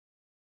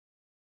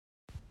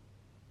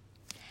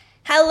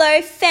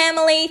Hello,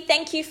 family.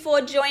 Thank you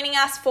for joining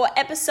us for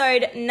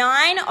episode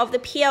 9 of the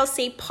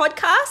PLC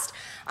podcast.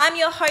 I'm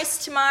your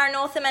host, Tamara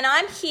Northam, and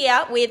I'm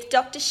here with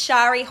Dr.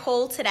 Shari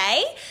Hall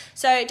today.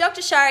 So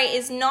Dr. Shari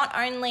is not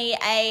only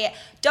a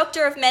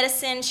doctor of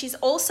medicine, she's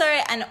also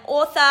an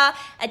author,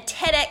 a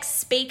TEDx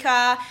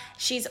speaker,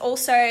 she's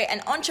also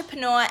an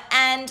entrepreneur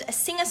and a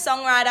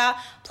singer-songwriter.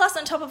 Plus,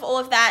 on top of all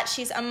of that,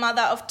 she's a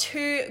mother of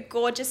 2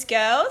 gorgeous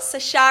girls. So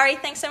Shari,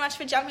 thanks so much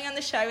for jumping on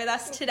the show with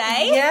us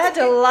today. Yeah,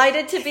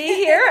 delighted to be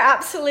here.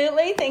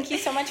 Absolutely. Thank you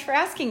so much for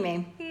asking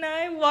me.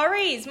 No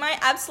worries. My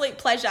absolute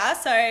pleasure.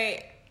 So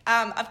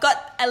I've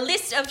got a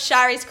list of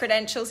Shari's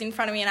credentials in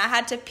front of me, and I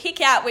had to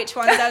pick out which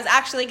ones I was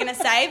actually going to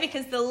say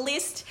because the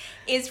list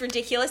is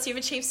ridiculous. You've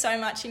achieved so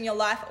much in your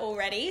life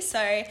already.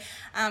 So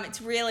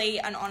it's really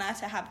an honour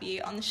to have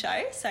you on the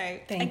show. So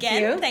thank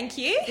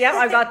you. Yeah,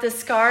 I've got the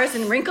scars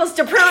and wrinkles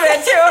to prove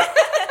it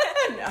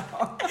too. No.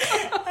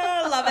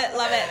 Oh, love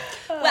it.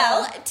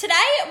 Well, today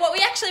what we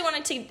actually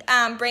wanted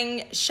to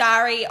bring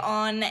Shari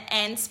on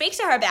and speak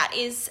to her about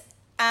is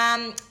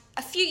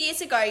a few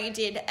years ago you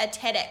did a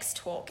TEDx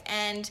talk,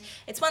 and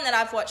it's one that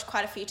I've watched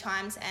quite a few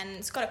times, and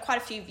it's got quite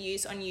a few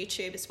views on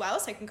YouTube as well,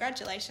 so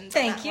congratulations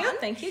on that one.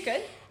 Thank you,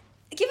 good.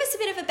 Give us a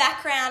bit of a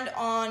background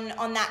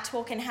on that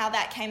talk and how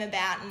that came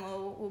about, and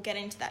we'll get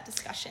into that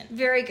discussion.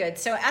 Very good.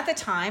 So at the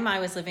time, I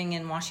was living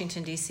in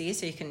Washington, D.C.,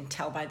 so you can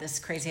tell by this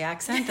crazy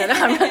accent that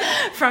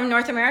I'm from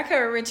North America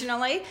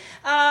originally.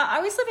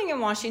 I was living in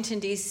Washington,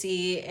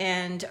 D.C.,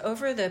 and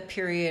over the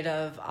period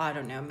of, I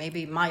don't know,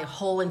 maybe my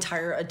whole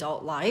entire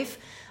adult life,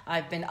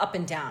 I've been up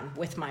and down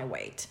with my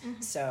weight.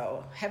 Mm-hmm.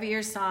 So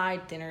heavier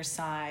side, thinner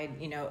side,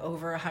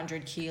 over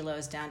 100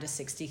 kilos down to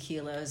 60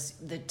 kilos,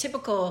 the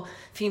typical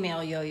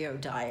female yo-yo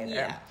dieter.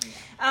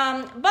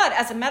 Yeah. But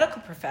as a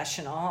medical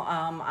professional,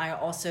 I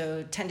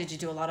also tended to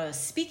do a lot of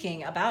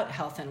speaking about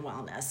health and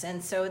wellness.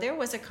 And so there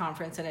was a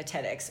conference and a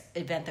TEDx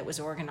event that was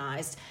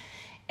organized,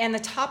 and the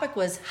topic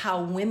was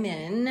how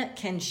women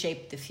can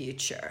shape the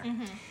future.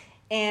 Mm-hmm.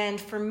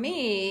 And for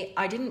me,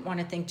 I didn't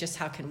want to think just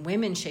how can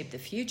women shape the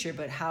future,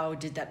 but how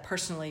did that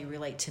personally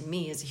relate to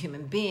me as a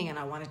human being? And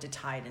I wanted to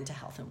tie it into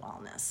health and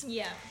wellness.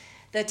 Yeah.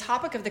 The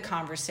topic of the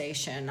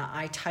conversation,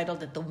 I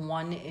titled it the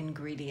one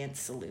ingredient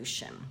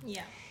solution.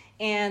 Yeah.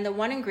 And the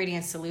one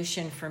ingredient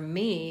solution for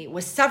me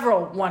was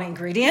several one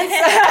ingredients.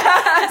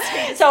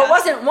 So it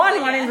wasn't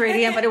one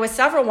ingredient, but it was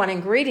several one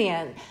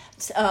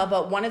ingredients.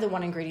 But one of the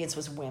one ingredients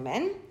was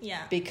women.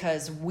 Yeah.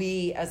 Because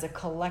we as a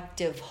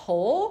collective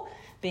whole,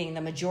 being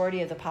the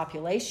majority of the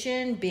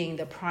population, being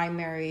the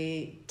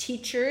primary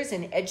teachers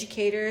and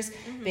educators,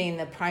 mm-hmm. being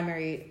the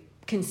primary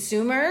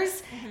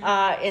consumers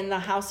mm-hmm. In the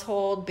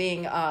household,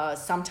 being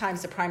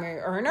sometimes the primary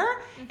earner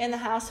mm-hmm. in the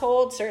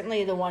household,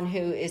 certainly the one who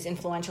is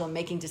influential in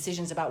making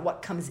decisions about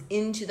what comes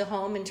into the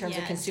home in terms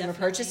of consumer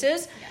definitely.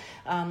 Purchases.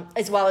 Yeah.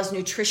 As well as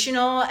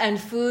nutritional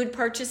and food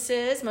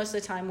purchases. Most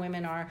of the time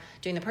women are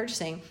doing the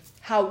purchasing.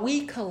 How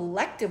we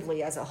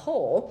collectively as a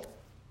whole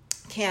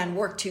can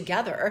work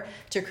together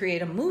to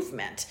create a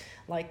movement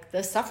like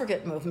the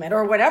suffragette movement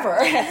or whatever.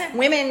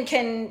 Women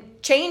can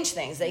change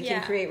things. They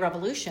can create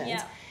revolutions.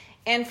 Yeah.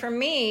 And for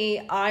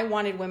me, I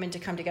wanted women to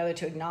come together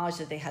to acknowledge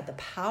that they had the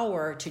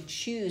power to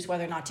choose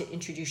whether or not to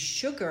introduce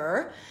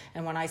sugar.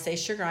 And when I say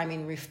sugar, I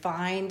mean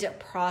refined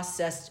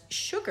processed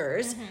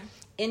sugars mm-hmm.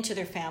 into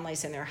their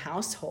families and their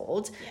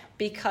households,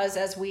 because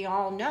as we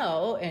all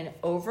know, an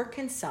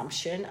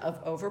overconsumption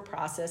of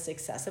overprocessed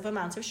excessive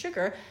amounts of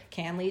sugar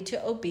can lead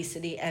to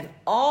obesity and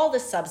all the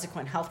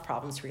subsequent health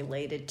problems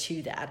related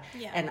to that.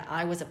 Yeah. And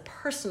I was a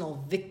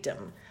personal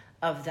victim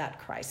of that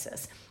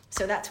crisis.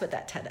 So that's what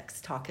that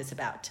TEDx talk is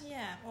about.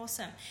 Yeah,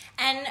 awesome.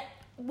 And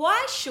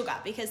why sugar?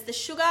 Because the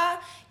sugar,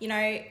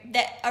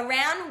 that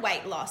around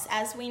weight loss,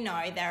 as we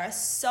know, there are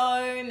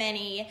so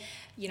many,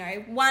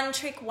 one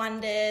trick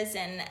wonders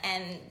and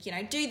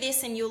do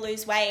this and you'll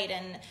lose weight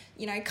and,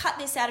 cut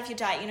this out of your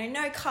diet,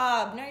 no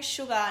carb, no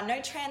sugar, no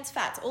trans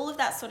fats, all of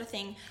that sort of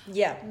thing.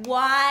 Yeah.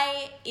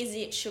 Why is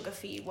it sugar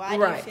for you? Why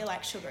do you feel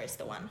like sugar is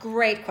the one?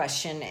 Great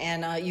question.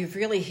 And you've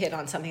really hit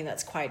on something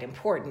that's quite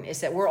important, is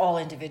that we're all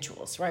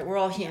individuals, right? We're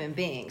all human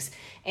beings.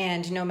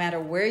 And no matter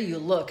where you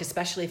look,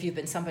 especially if you've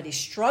been somebody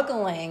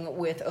struggling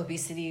with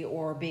obesity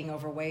or being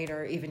overweight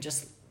or even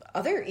just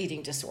other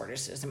eating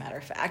disorders, as a matter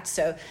of fact.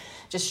 So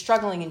just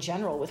struggling in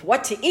general with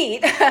what to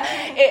eat.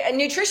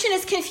 Nutrition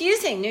is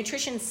confusing.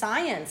 Nutrition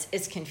science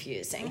is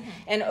confusing. Mm-hmm.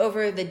 And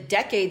over the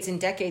decades and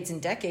decades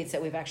and decades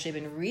that we've actually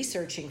been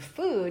researching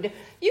food,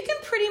 you can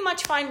pretty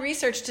much find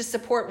research to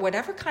support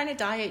whatever kind of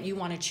diet you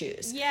want to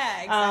choose.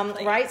 Yeah,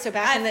 exactly. Right? So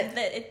back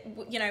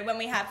when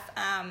we have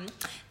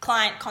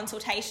client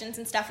consultations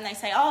and stuff, and they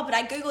say, oh, but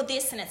I Googled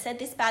this and it said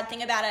this bad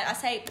thing about it. I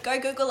say, go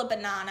Google a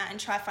banana and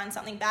try to find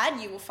something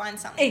bad. You will find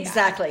something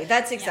exactly bad.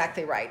 That's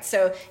exactly right.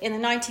 So in the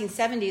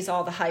 1970s,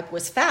 all the hype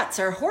was fats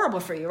are horrible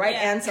for you, right?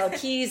 Ansel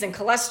Keys and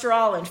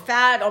cholesterol and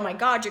fat. Oh my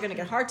God, you're going to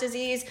get heart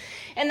disease.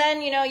 And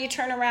then, you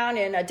turn around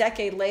and a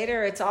decade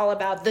later, it's all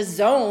about the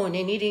zone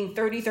and eating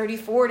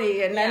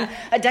 30-30-40. And then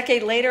a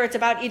decade later, it's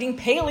about eating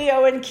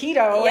paleo and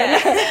keto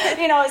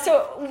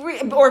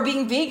and, or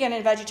being vegan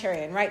and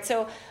vegetarian, right?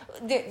 So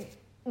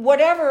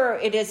whatever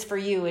it is for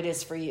you, it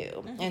is for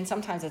you. Mm-hmm. And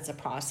sometimes it's a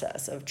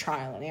process of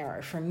trial and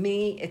error. For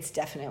me, it's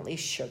definitely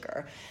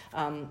sugar.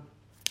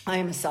 I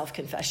am a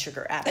self-confessed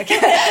sugar addict.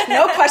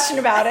 No question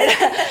about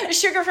it.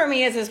 Sugar for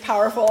me is as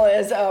powerful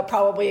as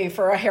probably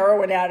for a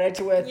heroin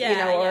addict with,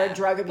 or a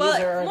drug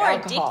abuser or more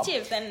alcohol.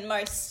 Addictive than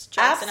most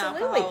drugs and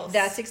alcohol.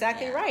 That's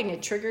exactly right. And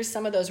it triggers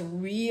some of those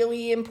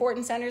really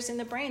important centers in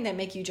the brain that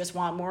make you just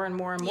want more and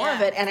more and more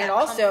of it. And it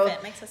also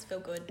makes us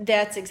feel good.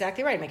 That's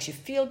exactly right. It makes you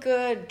feel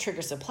good,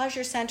 triggers the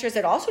pleasure centers.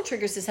 It also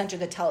triggers the center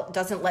that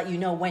doesn't let you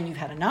know when you've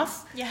had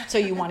enough. Yeah. So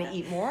you want to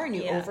eat more and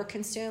you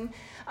overconsume.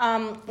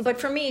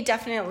 But for me,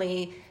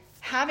 definitely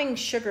having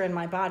sugar in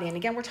my body, and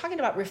again, we're talking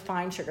about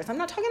refined sugars. I'm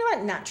not talking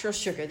about natural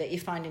sugar that you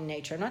find in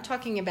nature. I'm not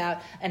talking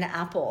about an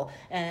apple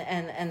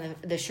and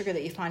the sugar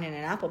that you find in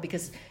an apple,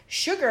 because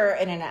sugar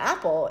in an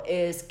apple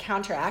is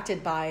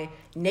counteracted by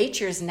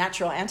nature's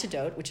natural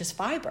antidote, which is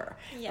fiber,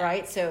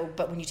 right? So,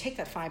 but when you take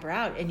that fiber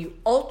out and you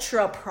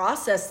ultra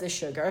process the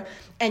sugar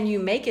and you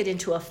make it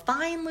into a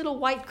fine little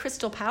white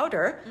crystal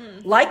powder,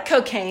 like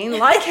cocaine,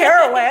 like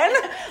heroin,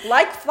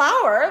 like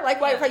flour, like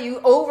white flour,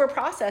 you over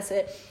process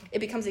it, it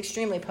becomes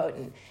extremely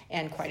potent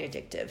and quite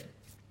addictive.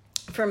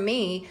 For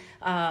me,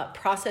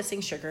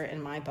 processing sugar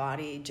in my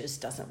body just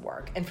doesn't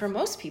work. And for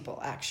most people,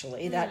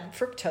 actually, that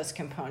fructose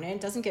component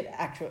doesn't get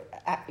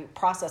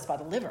processed by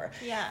the liver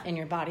in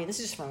your body. This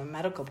is just from a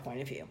medical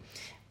point of view.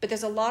 But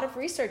there's a lot of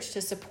research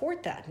to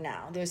support that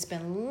now. There's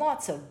been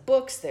lots of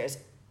books. There's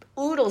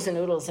oodles and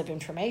oodles of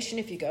information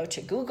if you go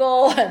to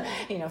Google, and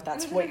if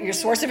that's what your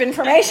source of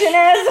information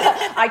is.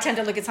 I tend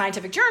to look at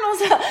scientific journals.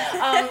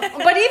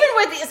 But even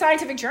with the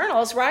scientific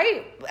journals,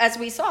 right, as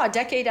we saw,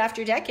 decade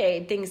after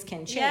decade, things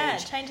can change. Yeah,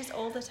 it changes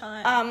all the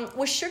time.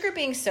 With sugar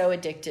being so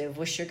addictive,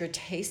 with sugar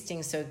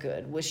tasting so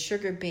good, with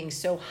sugar being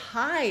so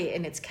high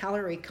in its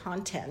calorie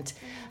content,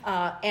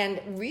 and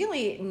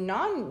really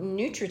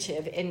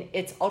non-nutritive in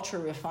its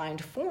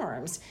ultra-refined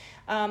forms,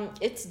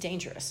 it's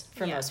dangerous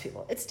for most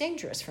people. It's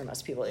dangerous for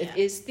most people. It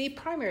is the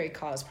primary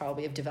cause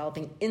probably of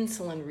developing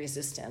insulin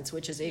resistance,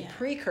 which is a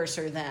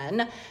precursor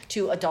then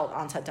to adult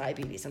onset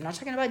diabetes. I'm not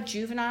talking about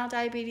juvenile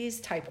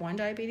diabetes, type 1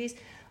 diabetes. I'm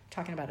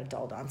talking about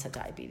adult onset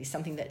diabetes,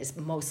 something that is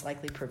most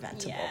likely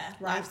preventable. Yeah,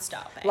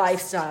 lifestyle-based.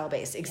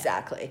 Lifestyle-based,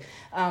 exactly.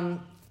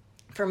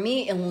 For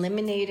me,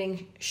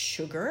 eliminating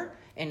sugar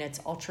in its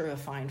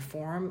ultra-refined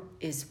form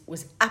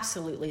was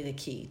absolutely the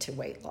key to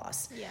weight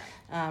loss.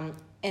 Yeah.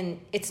 And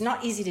it's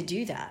not easy to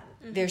do that.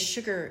 Mm-hmm. There's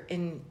sugar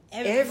in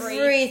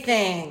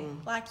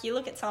everything. Like you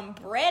look at some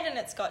bread and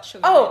it's got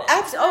sugar in it.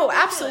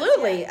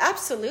 Absolutely.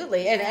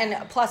 Absolutely.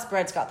 And plus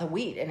bread's got the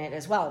wheat in it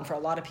as well. And for a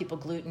lot of people,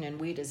 gluten and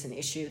wheat is an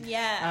issue.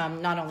 Yeah.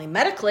 Not only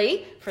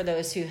medically for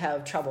those who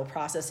have trouble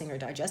processing or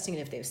digesting it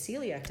if they have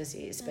celiac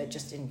disease, but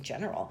just in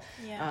general.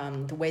 Yeah.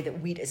 The way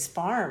that wheat is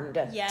farmed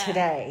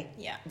today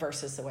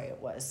versus the way it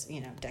was,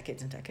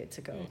 decades and decades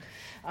ago.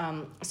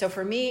 So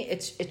for me,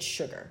 it's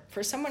sugar.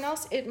 For someone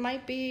else, it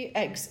might be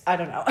eggs. I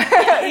don't know.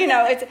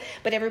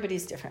 But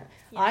everybody's different.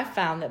 Yeah. I've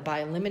found that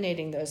by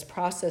eliminating those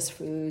processed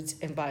foods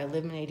and by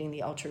eliminating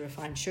the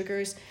ultra-refined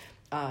sugars,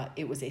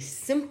 it was a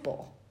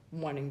simple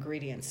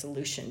one-ingredient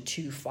solution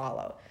to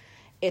follow.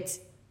 It's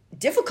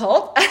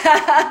difficult.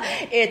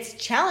 It's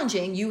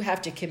challenging. You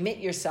have to commit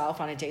yourself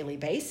on a daily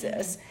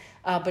basis.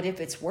 But if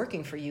it's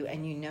working for you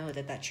and you know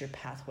that that's your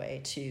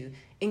pathway to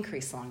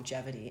increase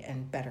longevity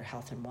and better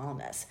health and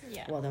wellness,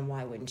 well, then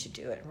why wouldn't you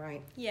do it,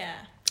 right? Yeah.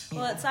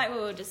 Well, it's like we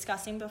were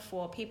discussing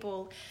before,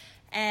 people,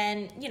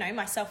 and,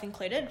 myself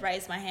included,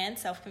 raise my hand,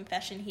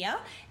 self-confession here,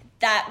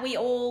 that we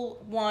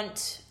all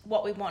want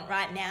what we want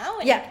right now,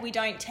 and we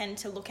don't tend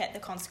to look at the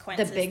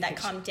consequences that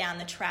come down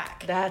the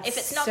track. If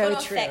it's not going to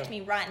affect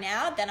me right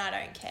now, then I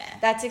don't care.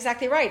 That's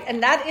exactly right.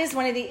 And that is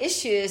one of the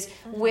issues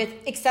with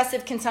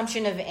excessive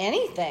consumption of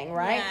anything,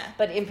 right? Yeah.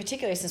 But in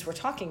particular, since we're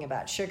talking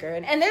about sugar,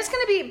 and there's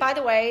going to be, by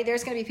the way,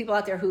 there's going to be people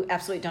out there who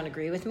absolutely don't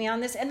agree with me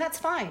on this, and that's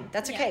fine.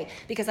 That's okay.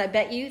 Because I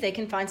bet you they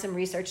can find some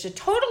research to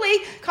totally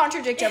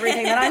contradict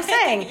everything that I'm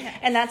saying.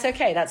 And that's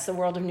okay. That's the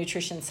world of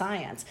nutrition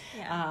science.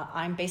 Yeah.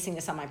 I'm basing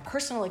this on my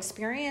personal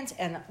experience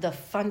and the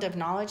fund of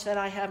knowledge that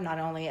I have, not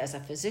only as a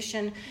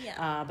physician,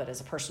 but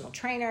as a personal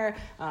trainer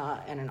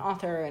and an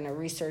author and a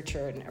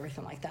researcher and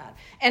everything like that.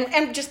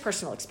 And just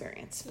personal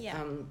experience. Yeah.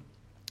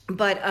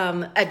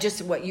 But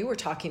just what you were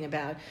talking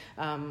about,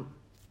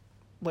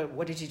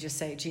 what did you just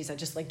say? Geez, I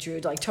just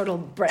drew total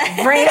brain.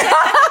 Okay,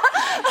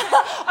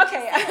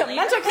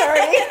 mental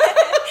clarity.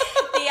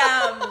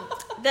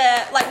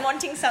 The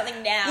wanting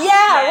something now.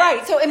 Yeah,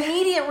 right. So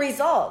immediate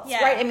results,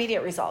 right?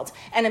 Immediate results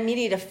and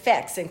immediate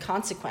effects and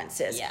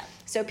consequences. Yeah.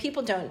 So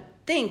people don't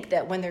think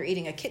that when they're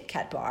eating a Kit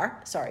Kat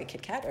bar,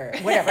 Kit Kat or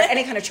whatever,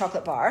 any kind of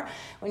chocolate bar,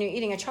 when you're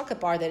eating a chocolate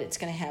bar, that it's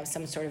going to have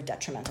some sort of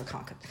detrimental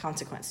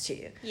consequence to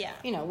you. Yeah.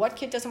 You know, what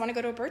kid doesn't want to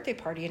go to a birthday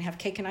party and have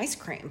cake and ice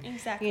cream?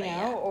 Exactly. You know,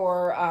 yeah.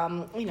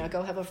 or,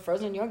 go have a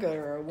frozen yogurt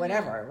or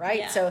whatever, right?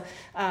 Yeah. So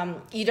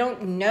you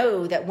don't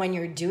know that when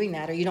you're doing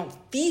that, or you don't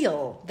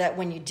feel that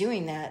when you're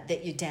doing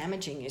that you're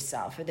damaging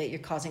yourself, or that you're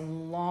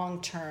causing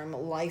long-term,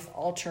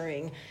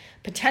 life-altering,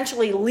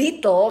 potentially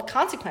lethal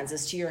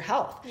consequences to your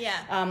health.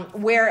 Yeah.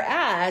 Whereas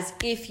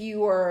if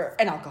you were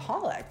an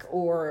alcoholic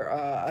or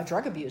a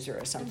drug abuser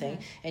or something,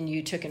 and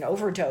you took an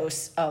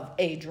overdose of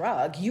a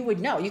drug, you would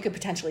know you could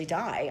potentially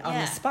die on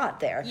the spot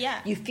there. Yeah.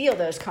 You feel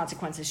those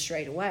consequences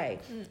straight away.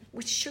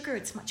 With sugar,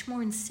 it's much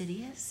more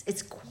insidious.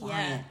 It's quiet.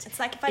 Yeah. It's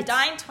like if I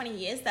die in 20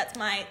 years,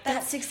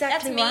 that's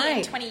exactly me right.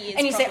 in 20 years.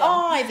 And you say,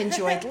 I've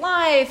enjoyed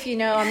life.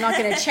 I'm not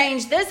going to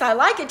change this. I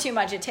like it too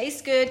much. It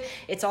tastes good.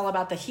 It's all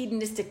about the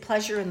hedonistic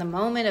pleasure in the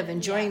moment of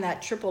enjoying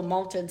that triple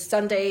malted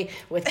sundae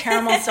with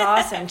caramel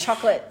sauce and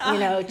chocolate,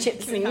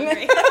 chips.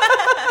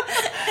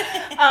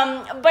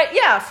 But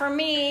yeah, for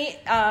me,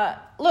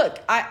 look,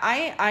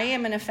 I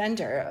am an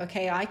offender.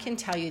 Okay, I can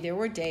tell you there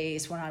were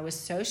days when I was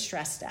so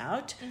stressed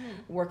out,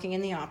 working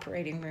in the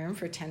operating room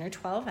for 10 or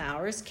 12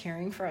 hours,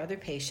 caring for other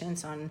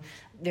patients on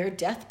their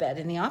deathbed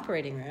in the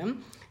operating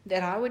room,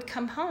 that I would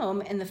come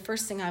home, and the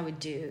first thing I would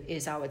do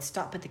is I would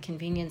stop at the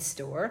convenience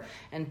store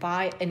and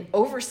buy an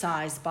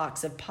oversized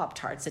box of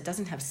Pop-Tarts that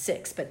doesn't have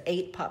 6 but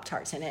 8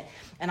 Pop-Tarts in it,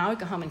 and I would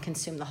go home and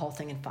consume the whole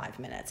thing in 5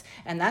 minutes.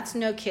 And that's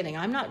no kidding.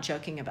 I'm not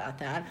joking about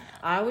that.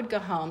 I would go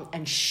home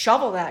and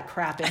shovel that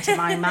crap into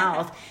my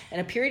mouth in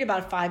a period of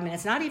about 5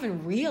 minutes, not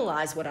even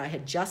realize what I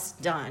had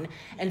just done,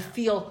 and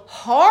feel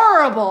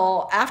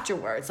horrible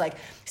afterwards, like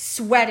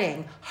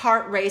sweating,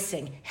 heart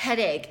racing,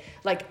 headache,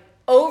 like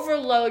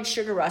overload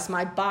sugar rush.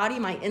 My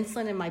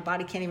insulin in my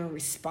body can't even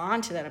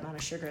respond to that amount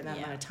of sugar in that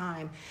amount of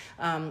time.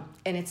 And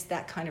it's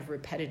that kind of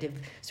repetitive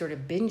sort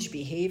of binge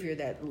behavior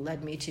that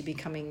led me to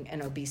becoming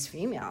an obese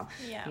female.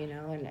 Yeah.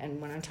 And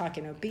when I'm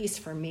talking obese,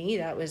 for me,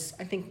 that was,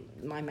 I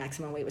think my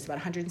maximum weight was about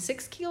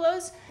 106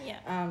 kilos.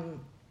 Yeah.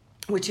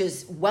 Which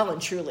is well and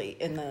truly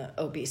in the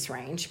obese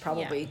range,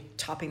 probably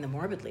topping the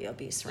morbidly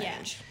obese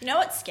range. Yeah. You know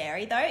what's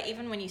scary though?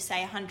 Even when you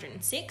say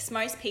 106,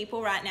 most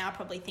people right now are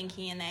probably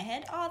thinking in their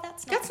head,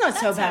 that's not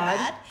so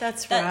bad.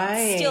 That's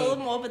right. Still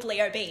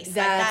morbidly obese.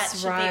 That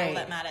should be all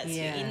that matters.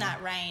 Yeah. In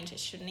that range, it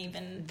shouldn't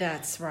even.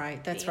 That's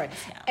right.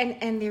 Yeah.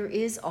 And there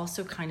is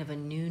also kind of a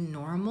new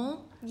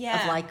normal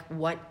of like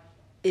what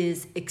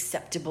is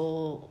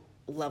acceptable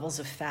levels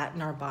of fat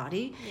in our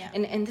body. Yeah.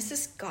 And this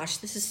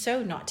is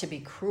so not to be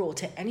cruel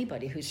to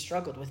anybody who's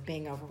struggled with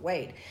being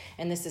overweight.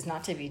 And this is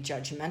not to be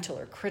judgmental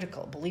or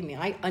critical. Believe me,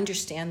 I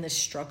understand this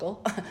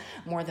struggle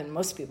more than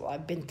most people.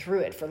 I've been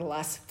through it for the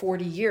last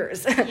 40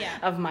 years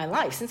of my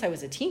life, since I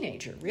was a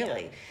teenager,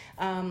 really.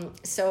 Yeah.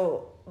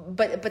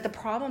 But the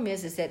problem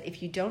is that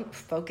if you don't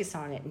focus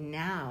on it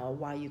now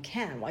while you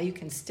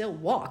can still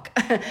walk,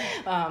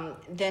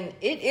 then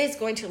it is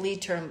going to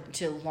lead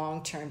to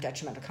long-term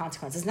detrimental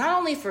consequences, not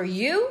only for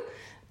you,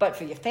 but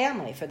for your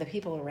family, for the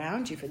people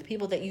around you, for the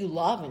people that you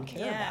love and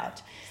care about.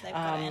 So they've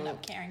got to end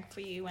up caring for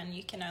you when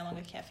you can no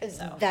longer care for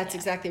yourself. That's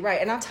exactly right.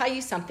 And I'll tell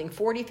you something,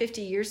 40,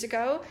 50 years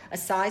ago, a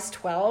size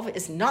 12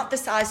 is not the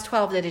size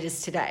 12 that it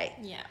is today.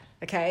 Yeah.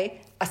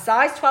 Okay? A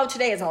size 12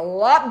 today is a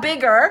lot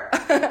bigger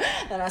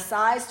than a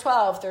size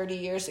 12 30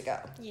 years ago.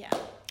 Yeah.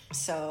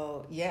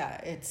 So,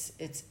 it's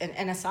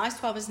and a size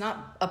 12 is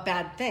not a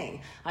bad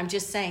thing. I'm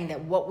just saying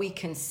that what we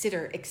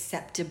consider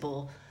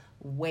acceptable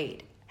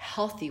weight,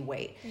 healthy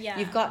weight. Yeah.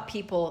 You've got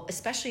people,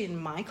 especially in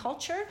my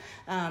culture,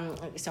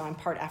 so I'm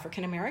part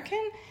African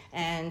American,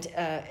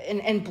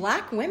 and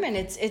black women,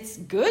 it's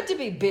good to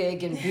be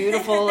big and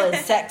beautiful and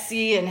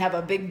sexy and have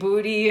a big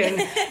booty and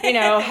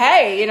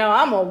hey,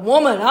 I'm a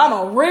woman, I'm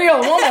a real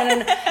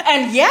woman,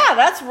 and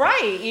that's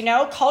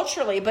right,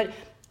 culturally. But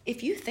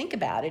if you think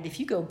about it, if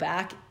you go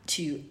back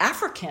to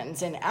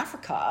Africans in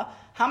Africa,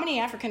 how many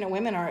African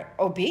women are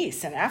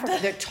obese in Africa?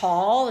 They're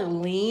tall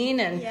and lean,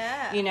 and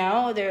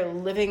they're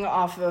living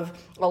off of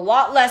a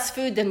lot less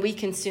food than we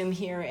consume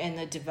here in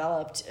the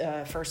developed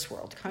first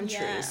world countries.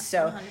 Yeah,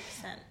 so 100%.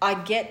 I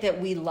get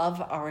that we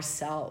love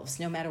ourselves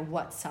no matter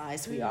what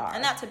size we are.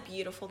 And that's a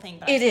beautiful thing.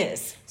 But it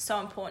is so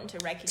important to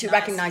recognize. To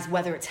recognize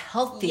whether it's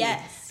healthy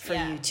for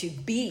you to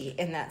be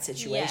in that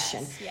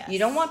situation. Yes. You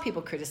don't want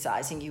people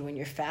criticizing you when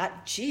you're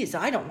fat. Geez,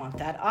 I don't want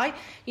that.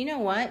 You know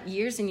what?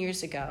 Years and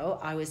years ago,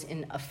 I was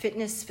in a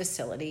fitness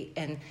facility,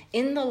 and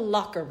in the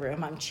locker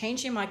room, I'm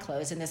changing my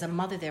clothes, and there's a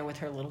mother there with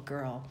her little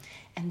girl.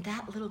 And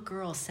that little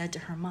girl said to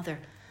her mother,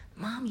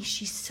 "Mommy,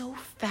 she's so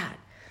fat."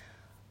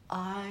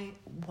 I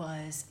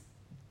was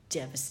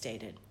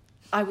devastated.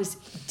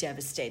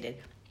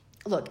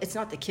 look, it's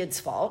not the kid's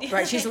fault,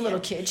 right? She's a little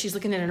kid. She's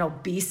looking at an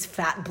obese,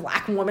 fat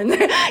black woman,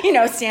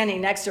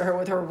 standing next to her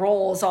with her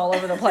rolls all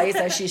over the place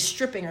as she's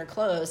stripping her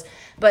clothes.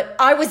 But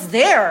I was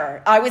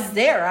there. I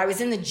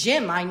was in the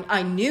gym.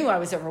 I knew I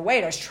was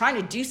overweight. I was trying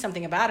to do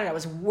something about it. I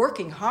was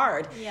working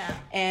hard. Yeah.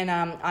 And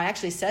I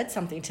actually said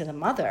something to the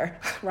mother,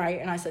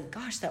 right? And I said,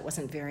 gosh, that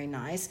wasn't very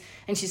nice.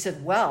 And she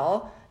said,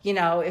 well,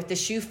 if the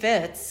shoe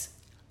fits.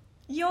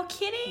 You're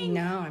kidding?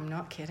 No, I'm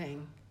not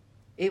kidding.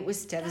 It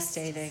was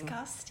devastating.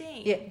 That's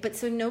disgusting. Yeah, but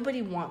so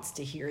nobody wants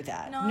to hear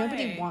that. No.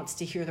 Nobody wants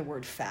to hear the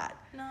word fat.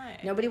 No.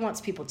 Nobody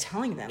wants people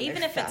telling them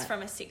even they're if fat. it's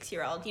from a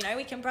 6-year-old,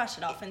 we can brush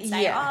it off and say,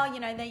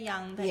 they're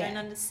young, they don't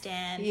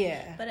understand.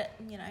 Yeah. But,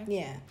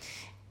 Yeah.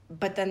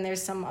 But then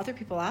there's some other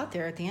people out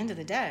there at the end of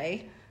the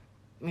day,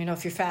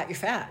 if you're fat, you're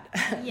fat.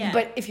 Yeah.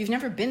 But if you've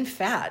never been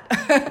fat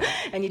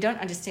and you don't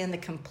understand the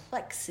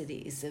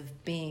complexities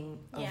of being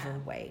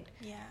overweight,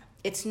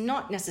 it's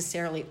not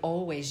necessarily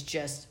always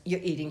just you're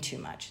eating too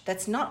much.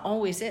 That's not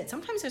always it.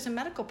 Sometimes there's a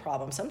medical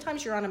problem.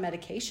 Sometimes you're on a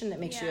medication that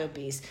makes you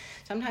obese.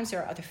 Sometimes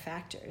there are other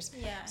factors.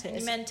 Yeah, So and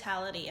your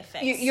mentality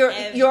affects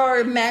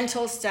your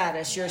mental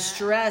status, your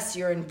stress,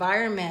 your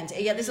environment.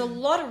 Yeah, there's a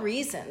lot of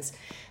reasons,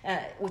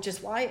 which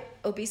is why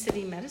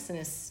obesity medicine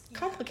is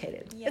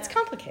complicated. Yeah. It's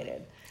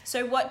complicated.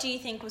 So what do you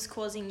think was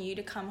causing you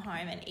to come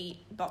home and eat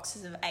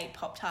boxes of 8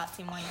 Pop-Tarts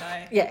in one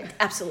go? Yeah,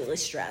 absolutely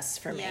stress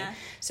for me. Yeah.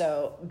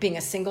 So being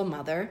a single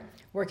mother,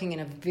 working in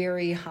a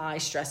very high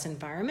stress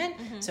environment,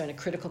 so in a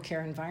critical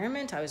care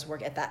environment,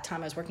 at that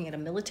time I was working at a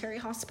military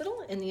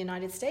hospital in the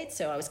United States,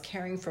 so I was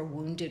caring for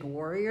wounded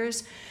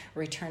warriors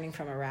returning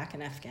from Iraq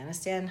and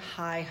Afghanistan,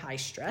 high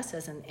stress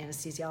as an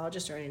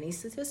anesthesiologist or an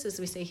anesthetist, as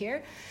we say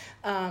here,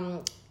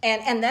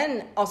 and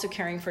then also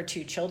caring for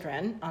 2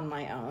 children on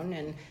my own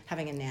and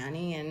having a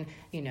nanny and,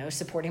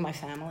 supporting my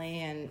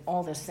family and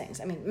all those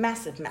things. I mean,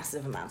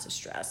 massive amounts of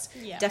stress.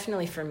 Yeah.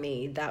 Definitely for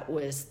me, that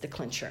was the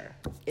clincher.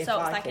 So it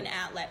was like an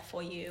outlet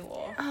for you,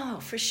 or? Oh,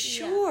 for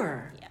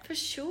sure. Yeah. For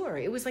sure.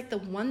 It was like the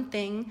one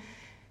thing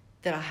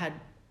that I had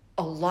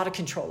a lot of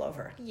control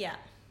over. Yeah.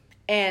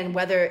 And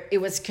whether it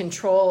was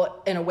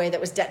control in a way that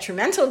was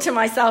detrimental to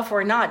myself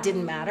or not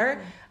didn't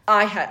matter.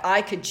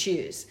 I could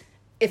choose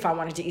if I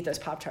wanted to eat those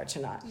Pop-Tarts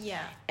or not.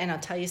 Yeah. And I'll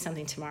tell you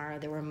something, Tamara.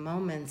 There were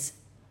moments,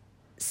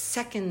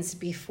 seconds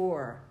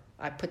before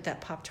I put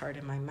that Pop-Tart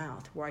in my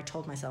mouth, where I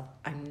told myself,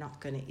 I'm not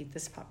going to eat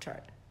this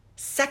Pop-Tart.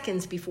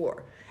 Seconds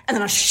before. And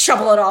then I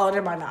shovel it all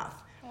into my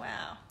mouth.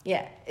 Wow.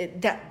 Yeah.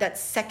 That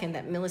second,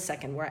 that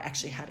millisecond where I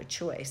actually had a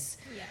choice.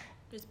 Yeah.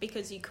 Just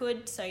because you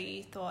could, so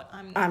you thought,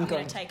 I'm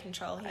going to take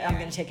control here. I'm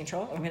going to take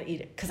control. I'm going to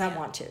eat it because I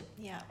want to.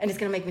 Yeah. And it's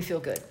going to make me feel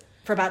good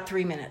for about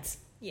 3 minutes.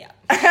 Yeah.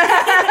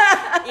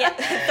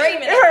 3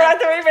 minutes. For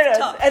about 3 minutes.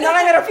 Top. And then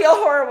I'm going to feel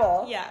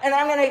horrible. Yeah. And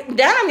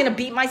I'm going to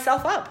beat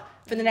myself up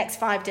for the next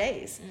 5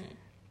 days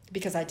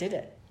because I did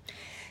it.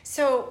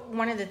 So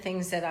one of the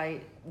things that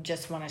I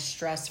just want to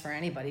stress for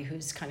anybody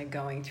who's kind of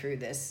going through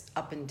this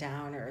up and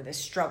down or this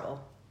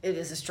struggle, it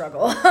is a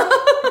struggle.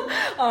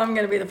 I'm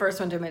going to be the first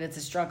one to admit it's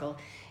a struggle,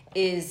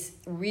 is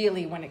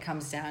really when it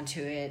comes down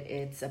to it,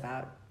 it's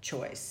about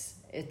choice.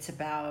 It's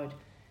about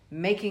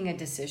making a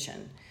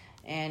decision.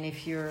 And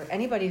if you're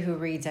anybody who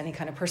reads any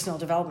kind of personal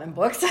development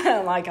books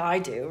like I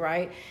do,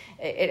 right,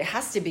 it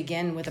has to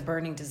begin with a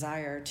burning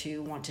desire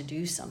to want to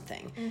do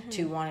something,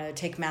 to want to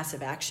take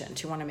massive action,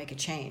 to want to make a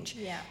change.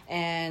 Yeah.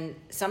 And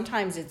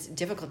sometimes it's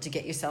difficult to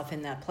get yourself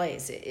in that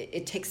place.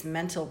 It takes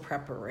mental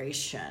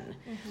preparation.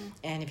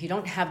 And if you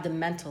don't have the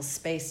mental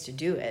space to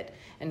do it,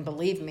 and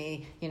believe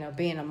me,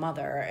 being a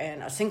mother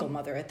and a single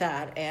mother at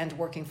that, and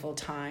working full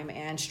time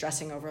and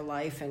stressing over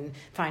life and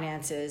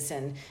finances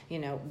and,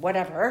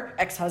 whatever,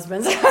 ex-husbands,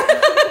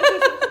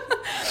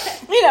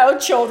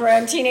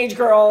 children, teenage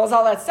girls,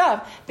 all that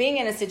stuff, being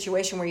in a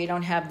situation where you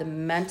don't have the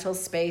mental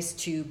space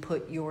to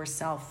put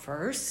yourself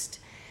first,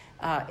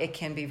 it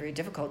can be very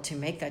difficult to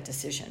make that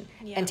decision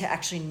and to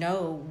actually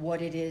know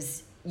what it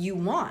is you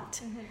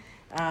want.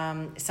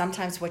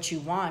 Sometimes what you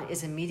want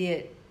is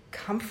immediate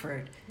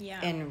comfort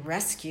and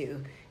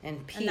rescue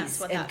and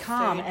peace and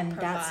calm, and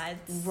provides.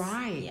 That's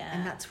right.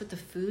 And that's what the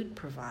food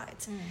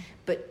provides.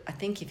 But I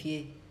think if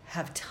you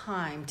have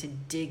time to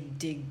dig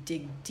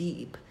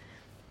deep,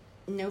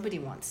 nobody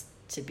wants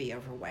to be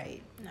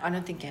overweight. No. I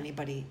don't think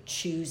anybody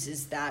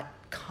chooses that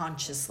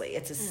consciously.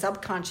 It's a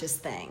subconscious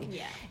thing.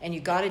 Yeah. And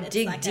you got to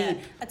dig deep.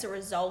 That's a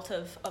result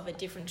of a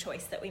different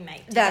choice that we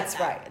make. That's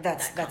right.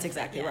 That's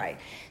exactly right.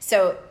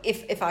 So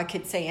if I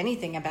could say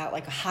anything about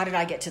like how did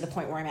I get to the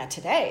point where I'm at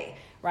today,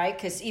 right?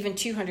 Because even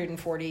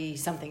 240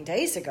 something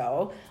days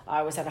ago,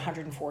 I was at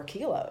 104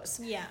 kilos.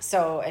 Yeah.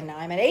 So, and now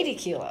I'm at 80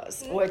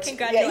 kilos. Which,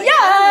 congratulations.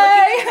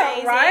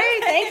 Yay! Right?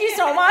 Thank you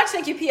so much.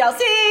 Thank you, PLC.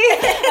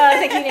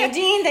 Thank you,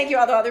 Nadine. Thank you,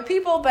 all the other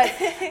people. But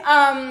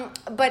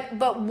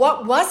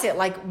what was it?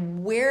 Like,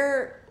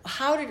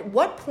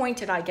 what point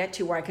did I get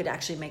to where I could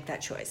actually make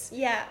that choice?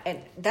 Yeah. And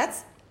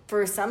that's,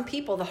 for some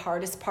people, the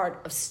hardest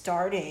part of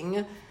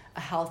starting a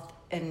health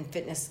and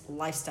fitness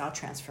lifestyle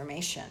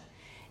transformation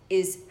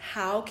is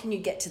how can you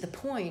get to the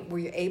point where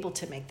you're able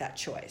to make that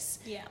choice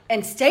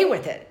and stay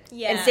with it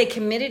and stay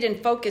committed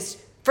and focused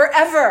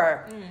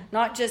forever,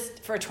 not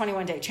just for a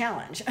 21-day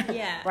challenge,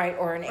 right?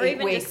 Or an 8-week, whatever.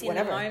 Or even just in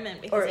the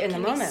moment, because it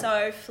can be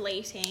so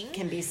fleeting.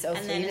 Can be so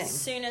fleeting. And then as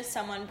soon as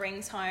someone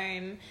brings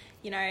home,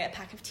 a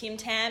pack of Tim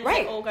Tams,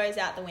 right, it all goes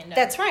out the window.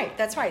 That's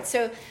right.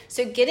 So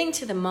getting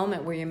to the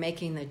moment where you're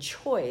making the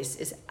choice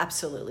is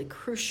absolutely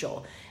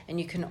crucial. And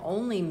you can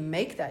only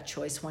make that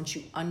choice once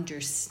you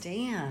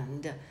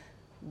understand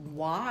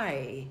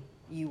why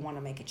you want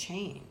to make a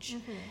change.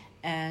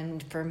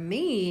 And for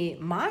me,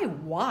 my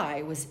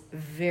why was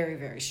very,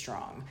 very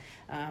strong.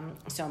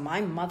 So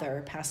my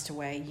mother passed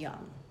away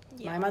young.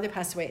 My mother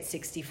passed away at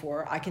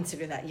 64. I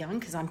consider that young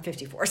because I'm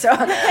 54. So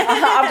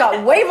I've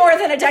got way more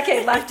than a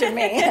decade left in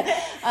me.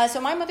 So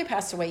my mother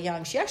passed away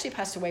young. She actually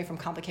passed away from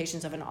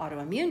complications of an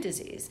autoimmune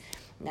disease.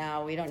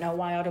 Now, we don't know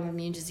why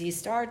autoimmune disease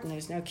starts, and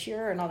there's no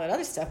cure and all that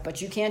other stuff,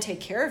 but you can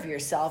take care of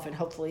yourself and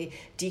hopefully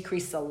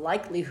decrease the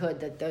likelihood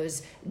that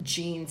those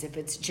genes, if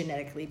it's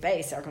genetically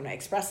based, are going to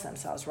express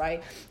themselves,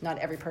 right? Not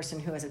every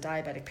person who has a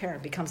diabetic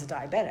parent becomes a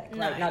diabetic,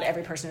 right? Not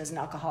every person who has an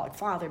alcoholic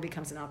father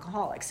becomes an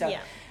alcoholic. So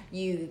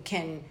you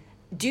can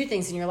do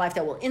things in your life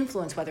that will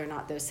influence whether or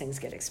not those things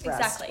get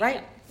expressed,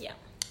 right? Yeah.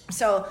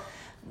 So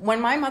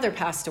when my mother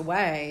passed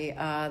away,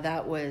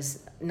 that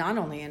was not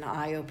only an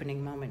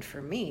eye-opening moment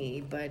for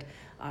me, but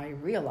I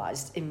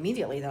realized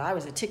immediately that I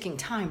was a ticking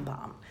time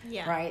bomb,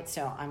 right?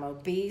 So I'm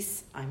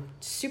obese, I'm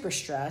super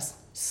stressed,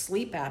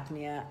 sleep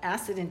apnea,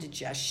 acid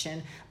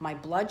indigestion. My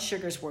blood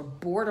sugars were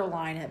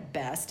borderline at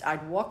best.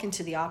 I'd walk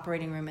into the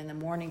operating room in the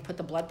morning, put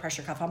the blood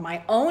pressure cuff on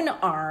my own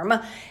arm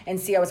and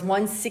see I was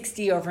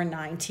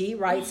 160/90,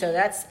 right? So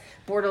that's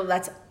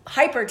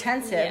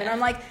hypertensive. And I'm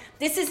like,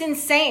 this is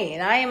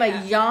insane. I am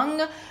a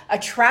young,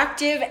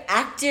 attractive,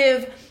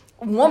 active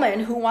woman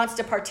who wants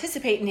to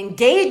participate and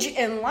engage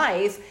in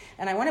life,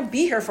 and I want to be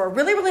here for a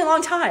really, really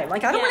long time.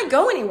 Like, I don't want to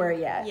go anywhere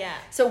yet.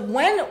 So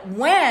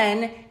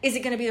when is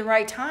it going to be the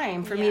right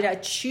time for me to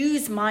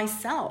choose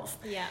myself?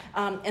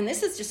 And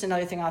this is just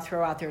another thing I'll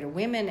throw out there to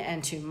women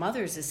and to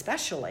mothers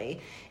especially,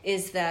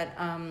 is that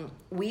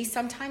we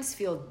sometimes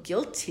feel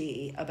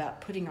guilty about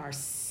putting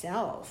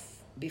ourselves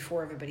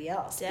before everybody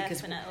else.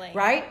 Definitely. Because,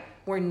 right?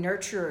 We're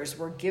nurturers,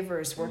 we're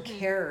givers, we're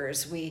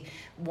carers. We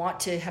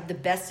want to have the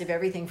best of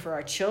everything for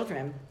our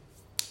children.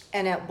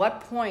 And at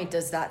what point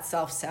does that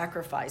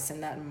self-sacrifice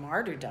and that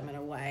martyrdom, in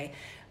a way,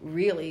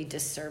 really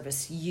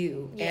disservice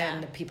you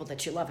and the people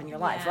that you love in your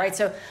life, right?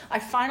 So I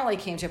finally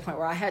came to a point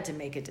where I had to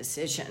make a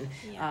decision.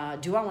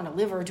 Do I want to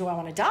live or do I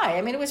want to die?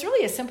 I mean, it was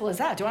really as simple as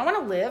that. Do I want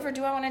to live or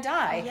do I want to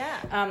die?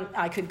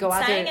 I could go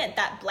out there. Saying it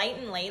that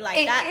blatantly,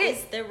 that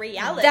is the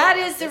reality. That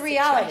is the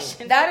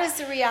reality. That is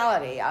the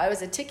reality. I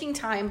was a ticking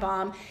time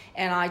bomb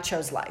and I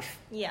chose life.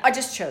 I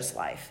just chose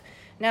life.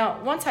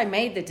 Now, once I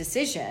made the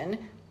decision,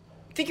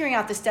 figuring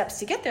out the steps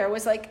to get there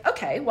was like,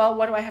 okay, well,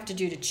 what do I have to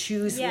do to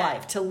choose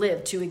life, to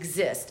live, to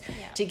exist,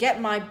 to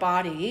get my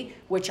body,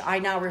 which I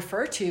now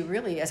refer to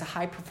really as a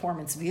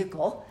high-performance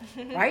vehicle,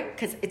 right?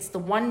 Because it's the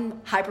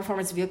one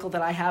high-performance vehicle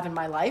that I have in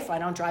my life. I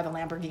don't drive a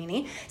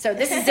Lamborghini. So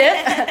this is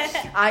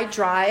it. I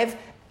drive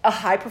a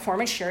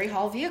high-performance Sherry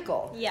Hall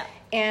vehicle.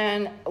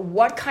 And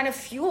what kind of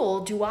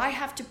fuel do I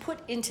have to put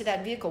into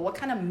that vehicle? What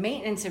kind of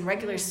maintenance and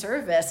regular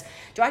service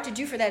do I have to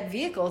do for that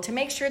vehicle to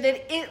make sure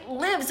that it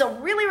lives a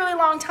really, really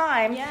long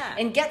time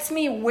and gets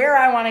me where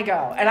I want to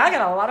go? And I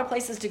got a lot of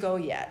places to go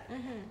yet,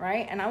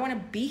 right? And I want to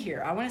be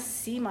here. I want to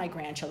see my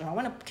grandchildren. I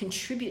want to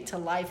contribute to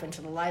life and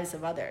to the lives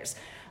of others.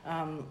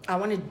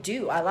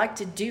 I like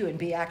to do and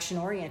be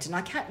action-oriented. And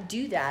I can't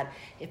do that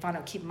if I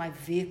don't keep my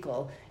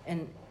vehicle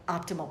in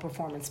optimal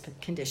performance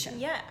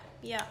condition.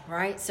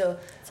 Right? So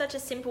such a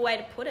simple way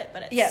to put it,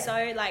 but it's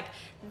so like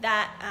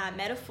that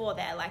metaphor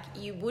there, like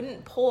you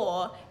wouldn't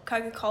pour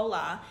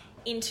Coca-Cola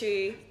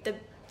into the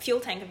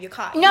fuel tank of your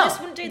car. You just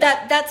wouldn't do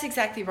that. That's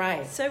exactly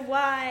right. So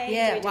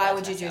why why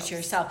would you do it to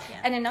yourself?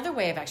 And another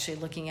way of actually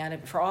looking at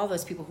it, for all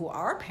those people who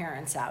are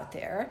parents out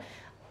there,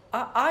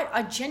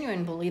 I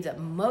genuinely believe that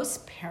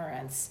most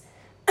parents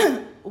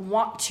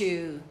want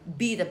to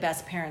be the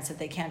best parents that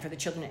they can for the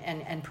children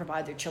and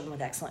provide their children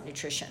with excellent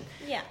nutrition.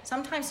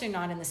 Sometimes they're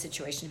not in the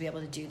situation to be able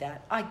to do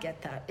that. I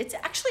get that. It's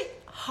actually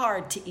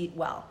hard to eat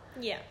well.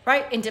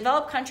 Right? In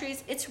developed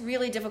countries, it's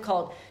really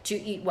difficult to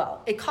eat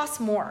well. It costs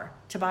more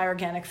to buy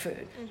organic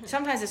food.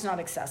 Sometimes it's not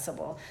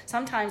accessible.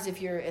 Sometimes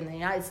if you're in the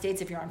United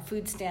States, if you're on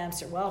food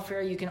stamps or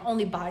welfare, you can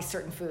only buy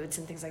certain foods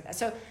and things like that.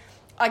 So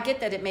I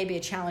get that it may be a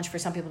challenge for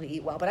some people to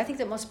eat well, but I think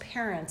that most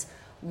parents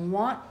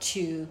want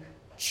to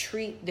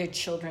treat their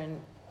children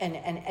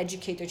and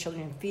educate their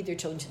children and feed their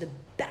children to the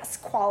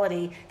best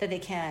quality that they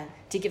can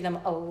to give them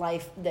a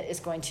life that is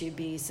going to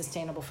be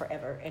sustainable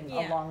forever and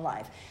a long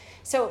life.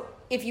 So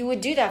if you would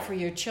do that for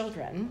your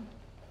children,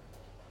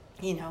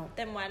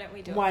 then why don't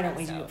we do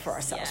it for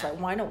ourselves, right?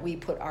 Why don't we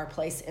put our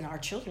place in our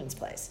children's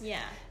place?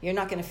 You're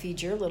not going to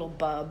feed your little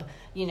bub,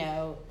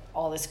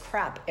 all this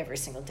crap every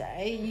single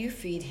day. You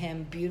feed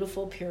him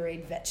beautiful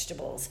pureed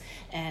vegetables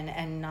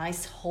and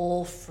nice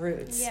whole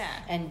fruits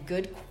and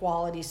good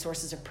quality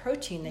sources of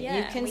protein that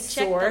you can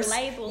source.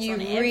 Check the labels you on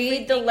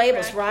read the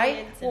labels,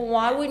 right? Well,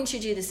 why yeah. wouldn't you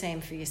do the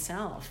same for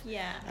yourself?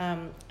 Yeah.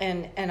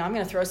 And I'm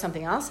going to throw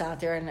something else out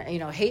there, and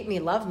hate me,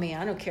 love me,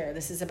 I don't care.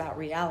 This is about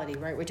reality,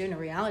 right? We're doing a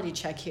reality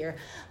check here.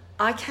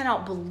 I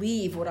cannot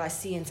believe what I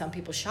see in some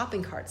people's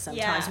shopping carts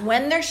sometimes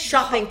when they're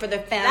shopping for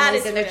their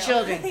families and their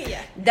children.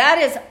 Yeah. That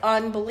is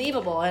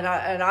unbelievable. And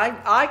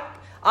I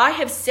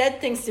have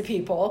said things to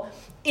people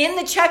in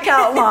the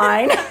checkout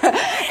line,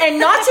 and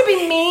not to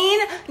be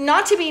mean,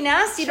 not to be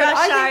nasty, but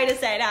I sorry to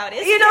say it how it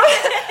is.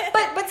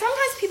 But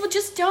sometimes people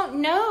just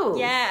don't know.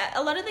 Yeah,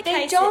 a lot of the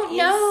they don't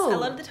know. A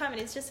lot of the time, it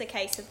is just a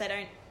case of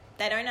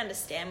they don't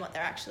understand what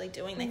they're actually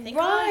doing. They think,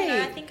 right.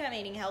 I think I'm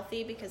eating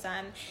healthy because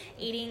I'm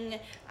eating,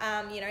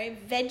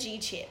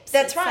 veggie chips.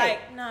 That's it's right.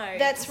 Like, no.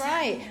 That's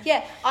right.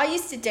 Yeah. I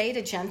used to date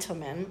a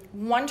gentleman,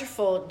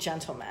 wonderful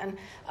gentleman,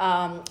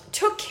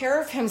 took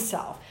care of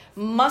himself.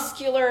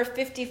 Muscular,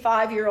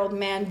 55-year-old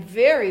man,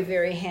 very,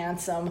 very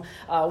handsome,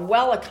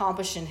 well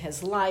accomplished in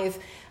his life,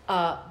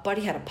 but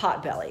he had a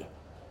pot belly.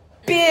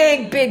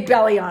 Big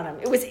belly on him.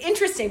 It was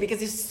interesting because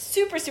he's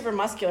super, super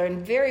muscular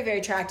and very, very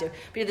attractive,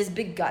 but he had this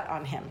big gut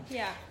on him.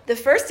 Yeah. The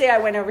first day I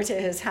went over to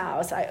his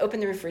house, I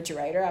opened the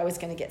refrigerator. I was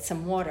going to get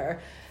some water.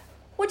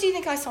 What do you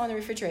think I saw in the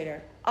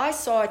refrigerator? I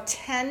saw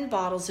 10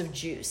 bottles of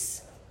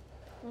juice.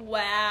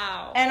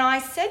 Wow. And I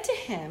said to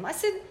him, why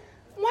do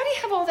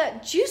you have all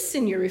that juice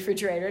in your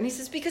refrigerator? And he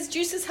says, because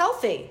juice is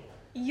healthy.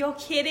 You're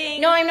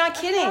kidding. No, I'm not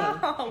kidding. Oh,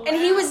 wow. And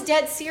he was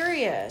dead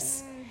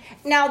serious.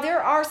 Now,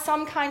 there are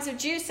some kinds of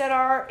juice that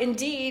are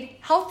indeed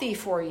healthy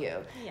for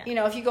you.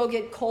 Yeah. If you go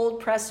get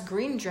cold-pressed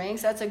green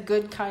drinks, that's a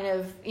good kind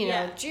of,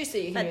 juice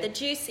that you can use. But the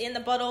juice in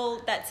the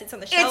bottle that sits on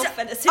the shelf it's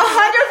and the 100%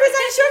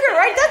 sugar,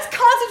 right? That's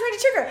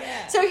concentrated sugar.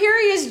 Yeah. So here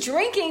he is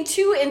drinking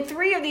 2 and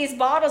 3 of these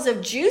bottles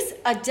of juice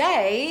a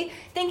day,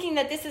 thinking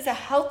that this is a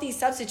healthy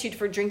substitute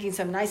for drinking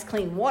some nice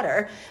clean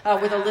water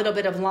with a little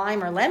bit of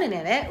lime or lemon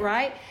in it,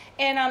 right?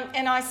 And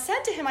I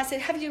said to him,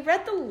 have you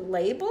read the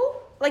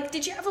label? Like,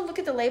 did you ever look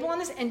at the label on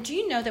this? And do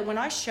you know that when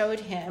I showed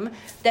him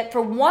that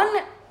for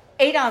 1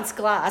 8-ounce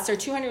glass or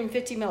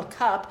 250 ml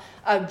cup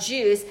of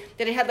juice,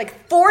 that it had like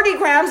 40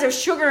 grams of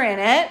sugar in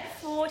it,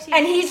 40.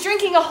 And he's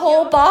drinking a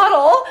whole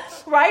bottle,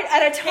 right,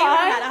 at a time. He would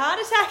have had a heart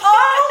attack.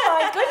 Oh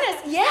my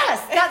goodness,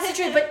 yes, that's the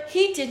truth. But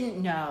he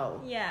didn't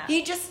know. Yeah.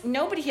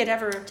 Nobody had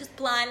ever. Just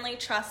blindly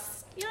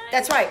trusts.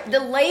 That's right. The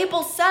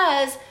label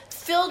says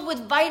filled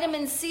with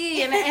vitamin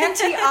C and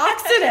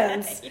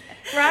antioxidants,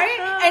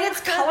 right? And it's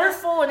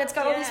colorful and it's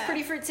got all these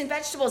pretty fruits and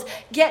vegetables.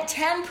 Get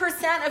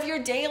 10% of your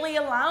daily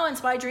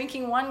allowance by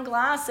drinking 1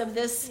 glass of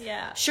this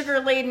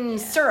sugar-laden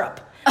syrup.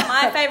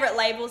 My favorite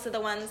labels are the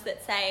ones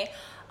that say,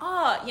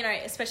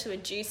 especially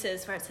with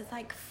juices, where it says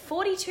like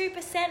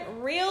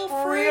 42% real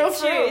fruit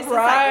juice. It's like,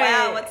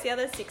 wow, what's the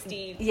other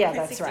 60%? Yeah,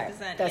 that's 60%?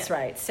 Right. That's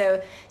right.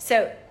 So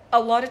a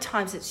lot of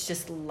times it's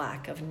just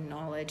lack of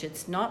knowledge.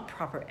 It's not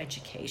proper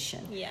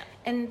education. Yeah.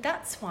 And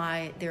that's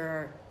why there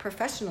are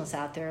professionals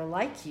out there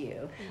like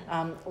you,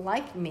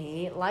 like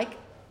me, like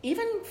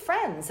even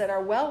friends that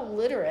are well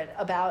literate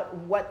about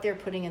what they're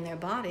putting in their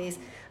bodies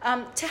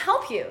to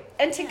help you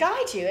and to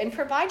guide you and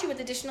provide you with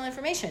additional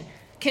information.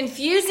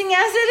 Confusing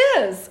as it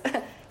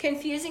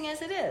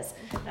is.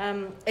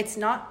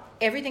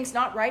 Everything's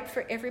not right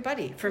for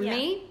everybody. For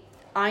me,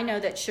 I know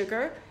that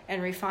sugar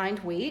and refined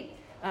wheat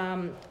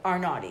are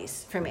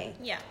naughties for me.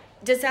 Yeah.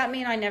 Does that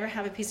mean I never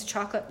have a piece of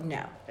chocolate?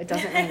 No, it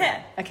doesn't mean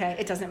that. Okay,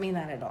 it doesn't mean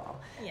that at all.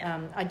 Yeah.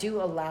 I do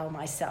allow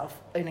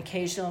myself an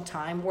occasional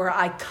time where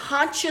I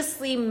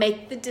consciously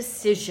make the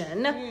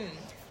decision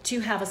to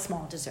have a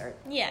small dessert.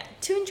 Yeah.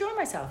 To enjoy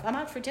myself. I'm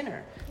out for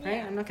dinner, right?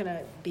 Yeah. I'm not going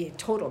to be a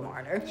total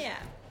martyr. Yeah.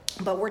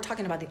 But we're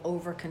talking about the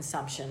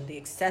overconsumption, the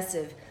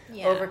excessive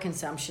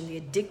overconsumption,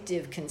 the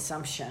addictive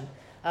consumption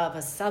of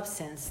a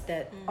substance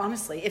that,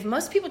 honestly, if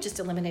most people just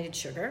eliminated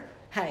sugar,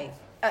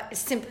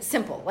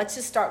 simple. Let's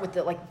just start with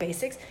the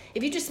basics.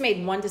 If you just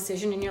made one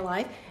decision in your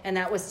life, and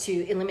that was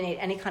to eliminate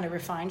any kind of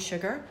refined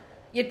sugar,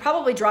 you'd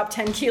probably drop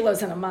 10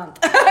 kilos in a month.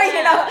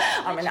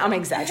 I'm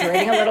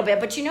exaggerating a little bit,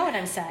 but you know what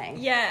I'm saying.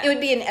 Yeah. It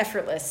would be an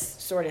effortless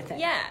sort of thing.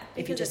 Yeah.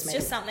 If you it's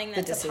just something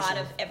that's a part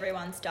of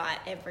everyone's diet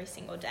every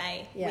single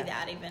day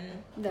without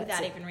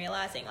even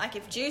realizing. Like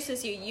if juice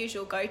is your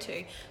usual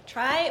go-to,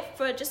 try it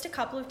for just a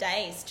couple of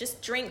days.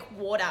 Just drink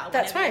water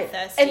whenever you're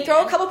thirsty. And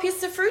throw a couple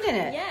pieces of fruit in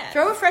it. Yeah.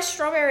 Throw a fresh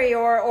strawberry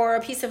or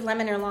a piece of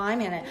lemon or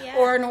lime in it. Yeah.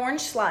 Or an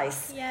orange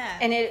slice. Yeah.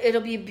 And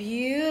it'll be a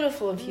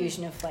beautiful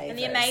infusion of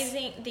flavors.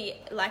 And the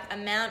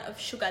amount of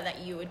sugar that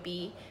you would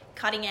be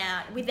cutting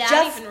out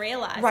without even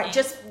realizing. Right,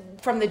 just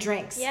from the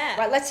drinks. Yeah.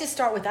 Right, let's just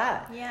start with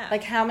that. Yeah.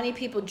 Like how many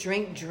people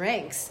drink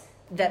drinks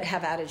that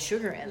have added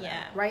sugar in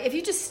them, right? If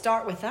you just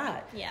start with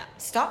that,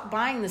 stop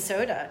buying the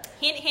soda.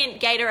 Hint,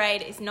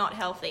 Gatorade is not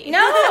healthy.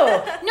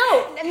 No.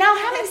 Now,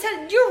 having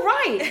said, you're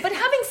right, but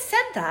having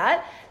said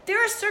that,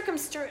 there are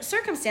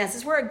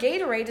circumstances where a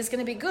Gatorade is going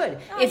to be good.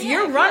 Oh, if yeah,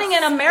 you're if running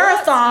you're in a sports,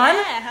 marathon,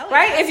 yeah, hell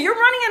right? yeah. If you're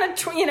running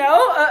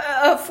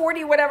in a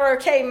 40 whatever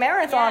K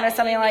marathon Yeah, or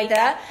something you like need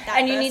that, that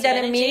and you burst need that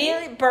of energy.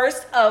 immediate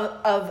burst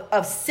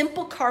of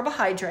simple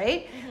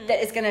carbohydrate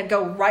that is going to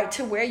go right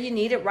to where you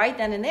need it right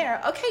then and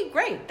there. Okay,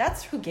 great.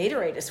 That's who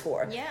Gatorade is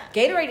for. Yeah.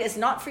 Gatorade is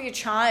not for your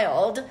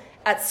child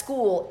at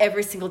school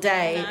every single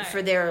day No.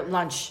 for their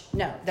lunch.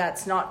 No,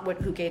 that's not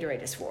who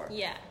Gatorade is for.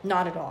 Yeah.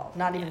 Not at all.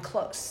 Not even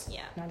close.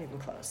 Yeah. Not even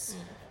close.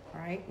 All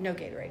right? No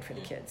Gatorade for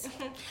the kids.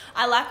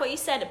 I like what you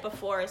said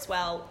before as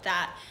well,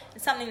 that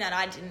it's something that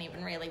I didn't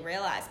even really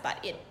realize,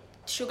 but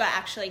sugar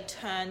actually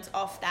turns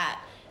off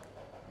that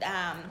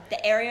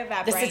the area of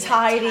our The brain that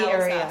satiety tells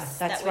area. us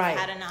That's that we've right.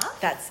 had enough.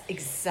 That's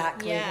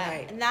exactly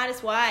right. And that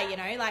is why,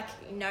 like,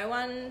 no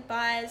one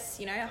buys,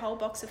 a whole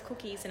box of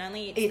cookies and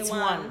only eats It's the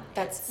one.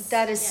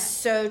 That is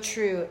so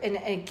true. And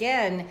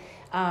again,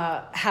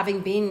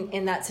 having been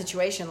in that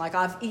situation, like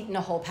I've eaten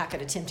a whole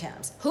packet of Tim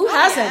Tams. Who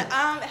hasn't?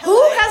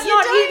 Who has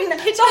not eaten the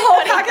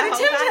whole packet of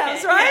Tim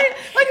Tams, right?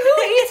 Yeah. Like who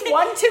eats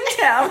one Tim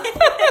Tam?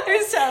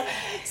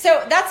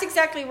 So that's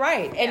exactly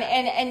right.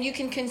 And you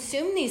can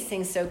consume these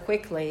things so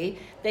quickly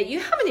that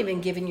you haven't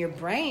even given your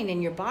brain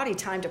and your body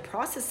time to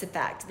process the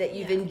fact that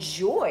you've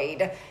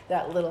enjoyed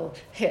that little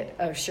hit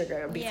of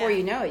sugar. Before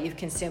you know it, you've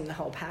consumed the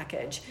whole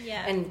package.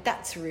 Yeah. And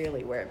that's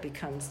really where it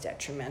becomes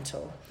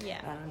detrimental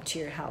Yeah. to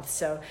your health.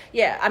 So,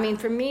 yeah, I mean,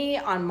 for me,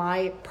 on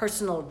my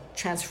personal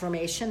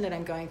transformation that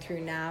I'm going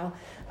through now,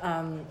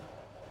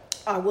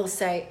 I will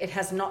say it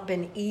has not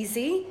been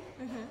easy.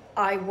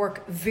 I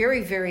work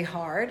very, very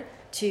hard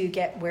to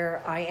get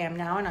where I am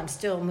now, and I'm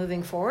still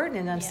moving forward,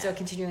 and I'm still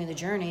continuing the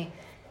journey.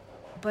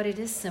 But it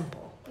is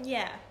simple.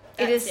 Yeah.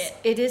 It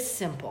is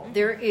simple.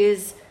 There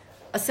is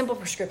a simple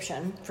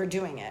prescription for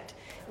doing it,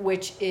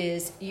 which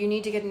is you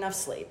need to get enough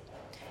sleep.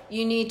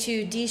 You need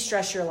to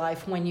de-stress your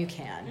life when you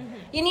can.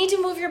 You need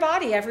to move your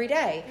body every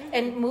day.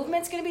 And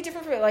movement's going to be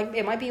different for you. Like,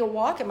 it might be a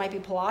walk, it might be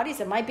Pilates,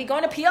 it might be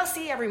going to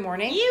PLC every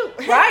morning.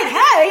 Right?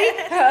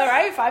 Hey! All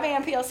right, 5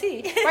 a.m.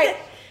 PLC. Right.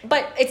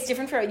 But it's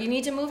different for you.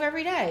 Need to move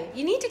every day.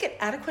 You need to get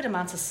adequate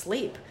amounts of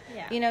sleep.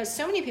 Yeah.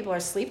 So many people are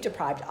sleep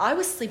deprived. I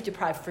was sleep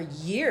deprived for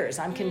years.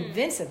 I'm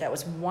convinced that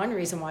was one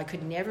reason why I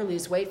could never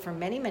lose weight for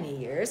many, many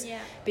years. Yeah.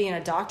 Being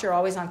a doctor,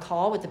 always on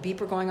call with the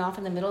beeper going off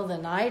in the middle of the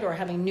night, or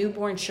having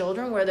newborn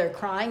children where they're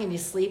crying and you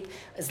sleep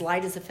as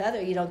light as a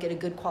feather, you don't get a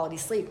good quality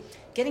sleep.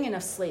 Getting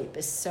enough sleep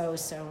is so,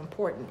 so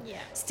important. Yeah.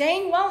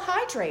 Staying well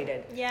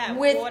hydrated. Yeah,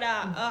 with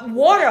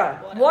water,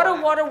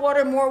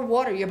 more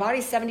water. Your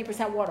body's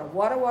 70% water.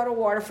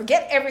 Water.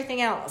 Forget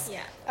everything else.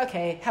 Yeah.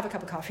 Okay, have a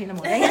cup of coffee in the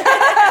morning. I'm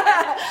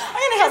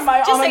going to have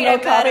my almond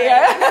milk coffee.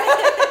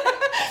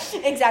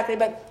 Exactly,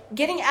 but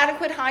getting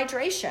adequate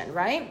hydration,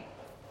 right?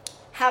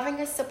 Having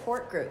a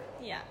support group.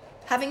 Yeah.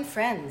 Having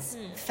friends,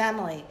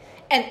 family.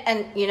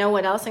 And you know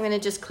what else I'm going to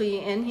just clue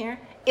you in here?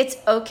 It's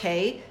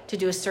okay to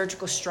do a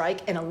surgical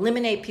strike and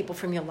eliminate people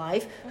from your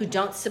life who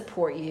don't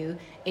support you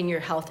in your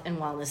health and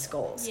wellness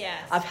goals.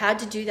 Yes. I've had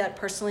to do that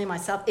personally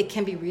myself. It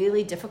can be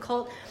really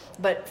difficult,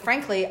 but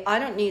frankly, I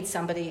don't need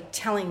somebody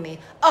telling me,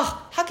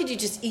 oh, how could you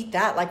just eat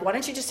that? Like, why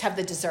don't you just have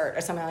the dessert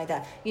or something like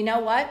that? You know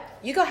what?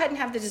 You go ahead and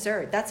have the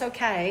dessert. That's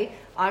okay.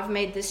 I've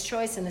made this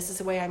choice and this is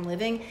the way I'm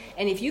living.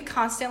 And if you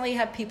constantly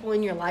have people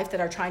in your life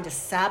that are trying to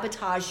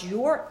sabotage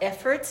your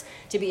efforts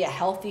to be a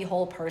healthy,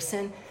 whole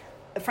person,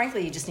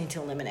 frankly, you just need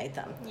to eliminate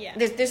them. Yeah.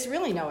 There's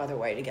really no other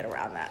way to get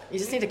around that. You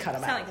just need to cut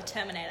them out. Sound like the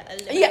Terminator.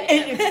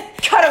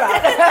 Cut them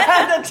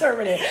out. The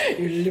Terminator.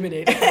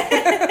 Eliminate.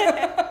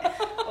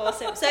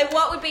 Awesome. So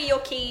what would be your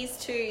keys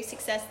to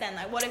success then?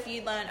 Like, what have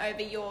you learned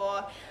over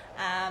your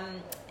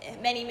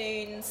many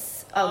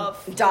moons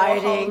of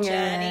dieting your whole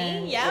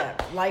journey?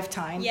 and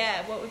lifetime?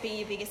 Yeah. What would be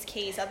your biggest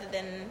keys other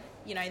than,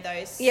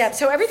 those? Yeah.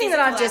 So everything that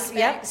I've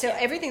physical aspects?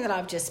 everything that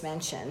I've just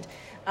mentioned,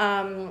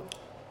 I'm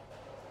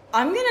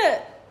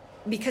gonna,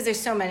 because there's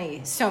so many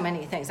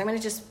things, I'm gonna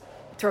just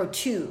throw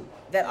two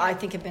that I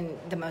think have been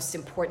the most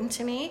important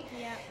to me.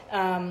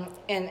 Yeah.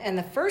 And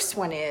the first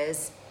one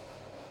is,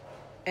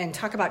 and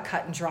talk about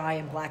cut and dry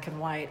and black and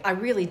white. I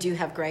really do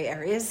have gray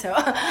areas, so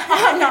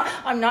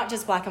I'm not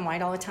just black and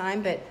white all the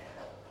time, but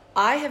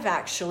I have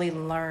actually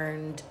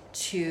learned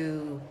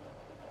to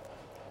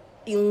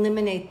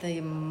eliminate the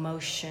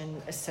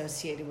emotion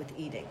associated with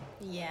eating.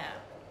 Yeah.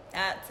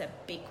 That's a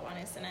big one,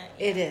 isn't it?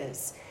 It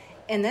is.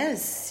 And that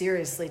is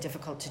seriously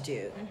difficult to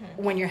do.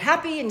 When you're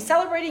happy and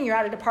celebrating, you're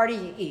out at a party,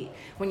 you eat.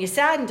 When you're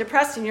sad and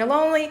depressed and you're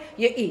lonely,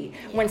 you eat.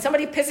 Yeah. When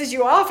somebody pisses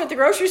you off at the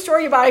grocery store,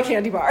 you buy a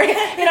candy bar. You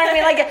know what I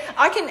mean? Like,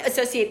 I can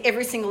associate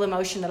every single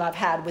emotion that I've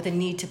had with a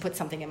need to put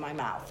something in my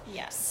mouth.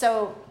 Yes.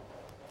 So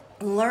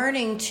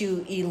learning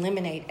to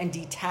eliminate and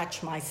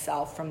detach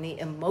myself from the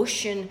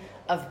emotion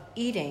of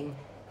eating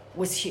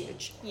was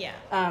huge. Yeah.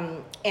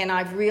 And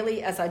I've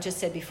really, as I just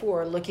said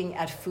before, looking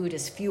at food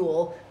as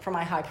fuel for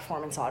my high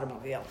performance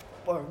automobile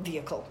or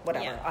vehicle,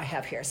 whatever I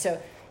have here.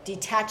 So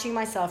detaching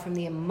myself from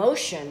the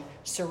emotion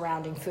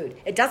surrounding food.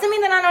 It doesn't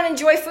mean that I don't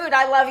enjoy food.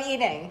 I love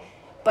eating.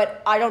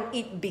 but I don't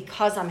eat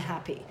because I'm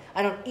happy.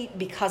 I don't eat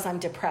because I'm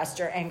depressed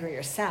or angry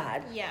or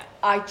sad. Yeah.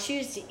 I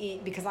choose to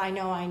eat because I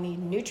know I need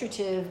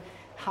nutritive,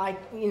 high,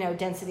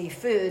 density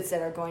foods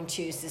that are going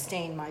to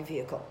sustain my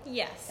vehicle.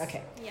 Yes.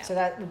 Okay. Yeah. So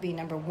that would be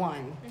number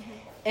one.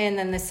 And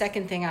then the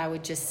second thing I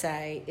would just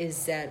say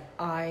is that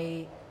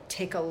I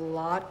take a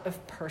lot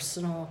of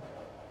personal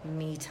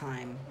me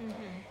time.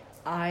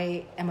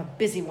 I am a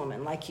busy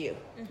woman like you.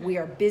 We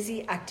are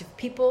busy, active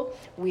people.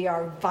 We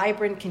are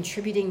vibrant,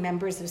 contributing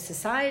members of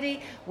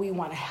society. We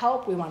want to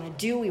help. We want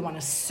to do. We want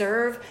to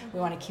serve. We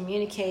want to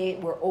communicate.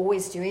 We're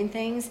always doing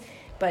things.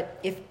 But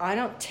if I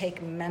don't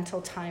take mental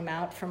time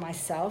out for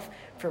myself,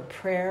 for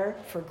prayer,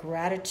 for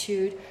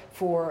gratitude,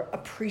 for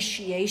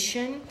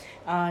appreciation,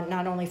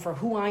 not only for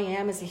who I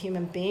am as a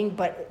human being,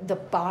 but the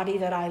body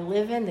that I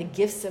live in, the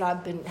gifts that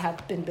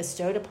have been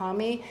bestowed upon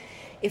me,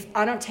 if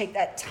I don't take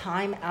that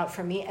time out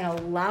for me and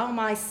allow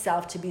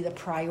myself to be the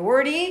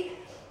priority,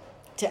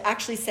 to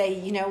actually say,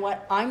 you know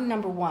what, I'm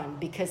number one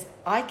because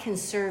I can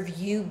serve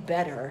you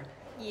better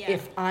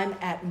if I'm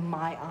at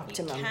my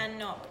optimum. You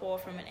cannot pour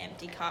from an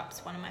empty cup.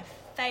 It's one of my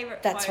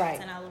favorite That's quotes, right.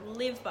 and I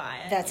live by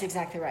it. That's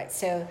exactly right.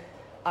 So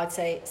I'd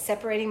say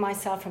separating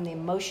myself from the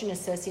emotion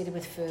associated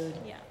with food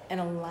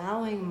and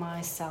allowing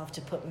myself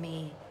to put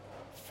me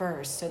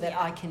first so that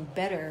I can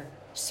better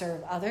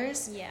serve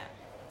others. Yeah.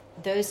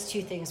 Those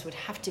two things would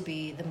have to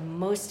be the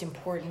most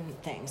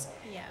important things.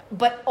 Yeah.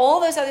 But all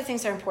those other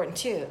things are important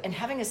too. And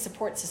having a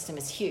support system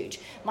is huge.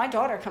 My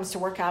daughter comes to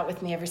work out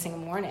with me every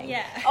single morning.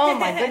 Yeah. Oh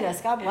my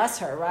goodness, God bless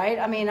her, right?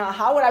 I mean,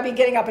 how would I be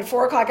getting up at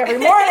 4 o'clock every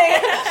morning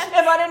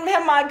if I didn't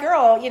have my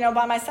girl,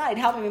 by my side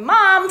helping me?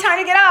 Mom, time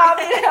to get up.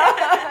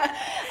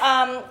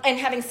 And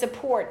having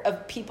support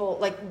of people,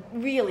 like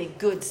really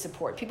good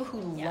support, people who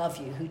love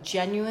you, who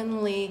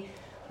genuinely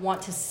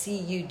want to see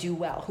you do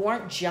well, who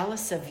aren't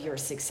jealous of your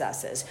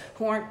successes,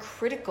 who aren't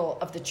critical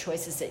of the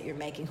choices that you're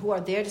making, who are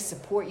there to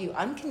support you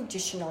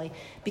unconditionally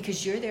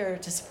because you're there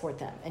to support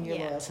them and you're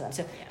loyal to them.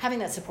 So having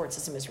that support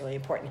system is really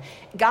important.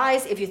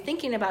 Guys, if you're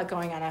thinking about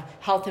going on a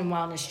health and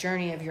wellness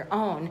journey of your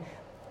own,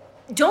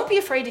 don't be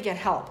afraid to get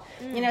help.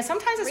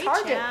 Sometimes it's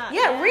hard to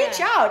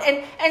reach out.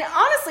 And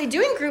honestly,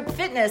 doing group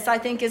fitness, I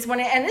think, is when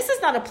and this is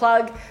not a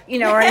plug, or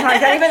anything like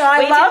that, even though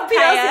I love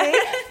PLC,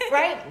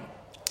 right?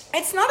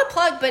 It's not a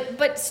plug,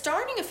 but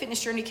starting a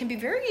fitness journey can be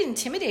very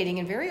intimidating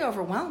and very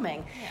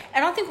overwhelming. Yeah.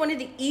 And I think one of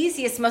the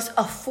easiest, most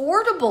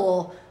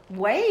affordable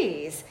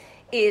ways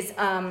is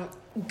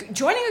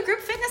joining a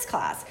group fitness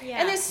class. Yeah.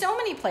 And there's so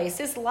many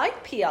places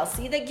like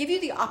PLC that give you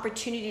the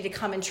opportunity to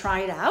come and try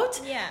it out.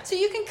 Yeah. So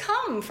you can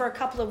come for a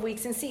couple of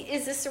weeks and see,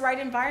 is this the right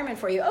environment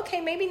for you?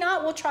 Okay, maybe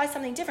not. We'll try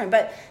something different.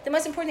 But the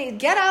most important thing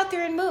is get out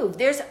there and move.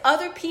 There's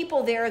other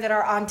people there that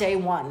are on day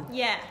one.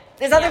 Yeah.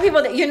 There's other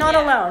people that you're not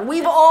alone.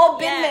 We've all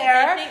been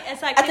there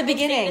it's like at the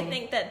beginning. I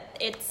think that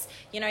it's,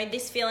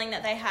 this feeling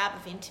that they have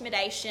of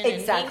intimidation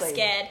and being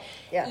scared.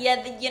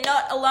 Yeah, you're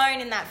not alone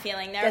in that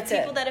feeling. There are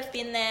people that have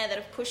been there, that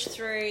have pushed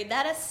through,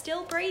 that are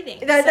still breathing.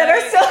 That are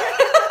still...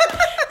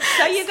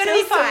 So you're going to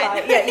be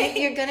fine. Yeah,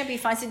 you're going to be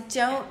fine.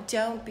 So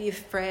don't be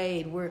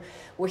afraid. We're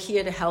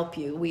here to help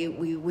you.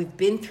 We've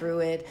been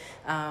through it.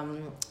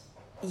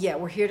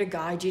 We're here to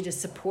guide you, to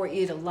support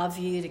you, to love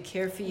you, to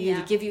care for you,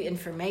 to give you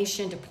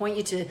information, to point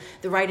you to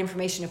the right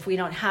information if we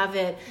don't have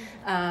it.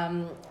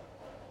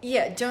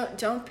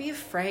 Don't be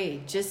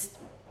afraid. Just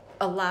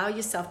allow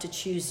yourself to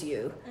choose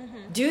you.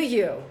 Do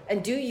you,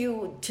 and do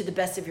you to the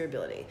best of your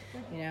ability.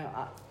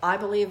 I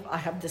believe I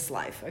have this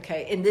life,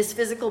 okay? In this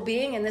physical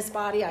being, in this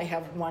body, I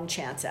have one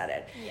chance at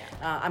it.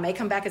 I may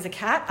come back as a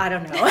cat, I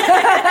don't know.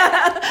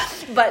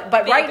 but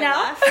right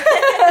now,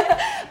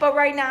 but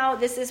right now,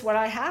 this is what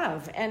I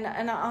have. And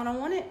I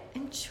want to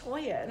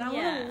enjoy it. And I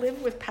want to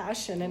live with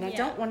passion. And I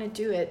don't want to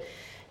do it,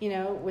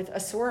 with a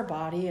sore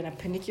body and a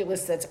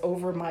paniculus that's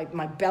over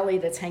my belly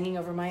that's hanging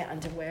over my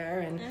underwear.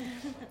 And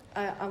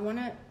I want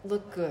to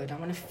look good. I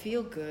want to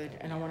feel good.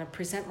 And I want to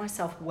present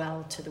myself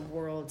well to the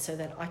world so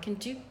that I can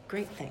do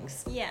great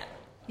things. Yeah.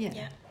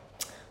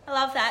 I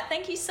love that.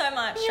 Thank you so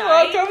much, You're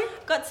Shari. welcome.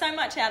 Got so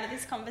much out of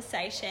this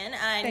conversation.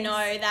 I know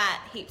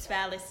that heaps of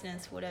our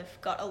listeners would have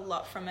got a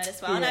lot from it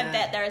as well. And I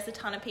bet there is a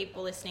ton of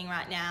people listening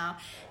right now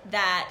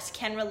that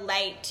can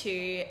relate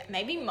to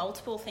maybe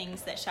multiple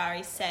things that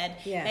Shari said.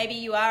 Yeah. Maybe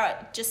you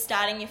are just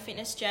starting your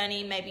fitness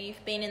journey. Maybe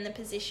you've been in the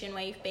position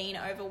where you've been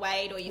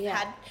overweight, or you've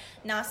had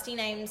nasty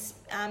names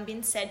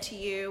been said to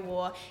you,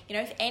 or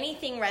if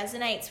anything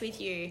resonates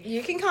with you,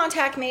 you can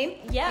contact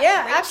me. Reach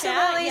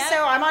Absolutely. out.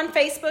 So I'm on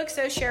Facebook,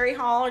 so Sherry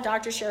Hall or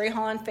Dr. Sherry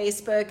Hall on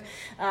Facebook.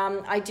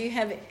 I do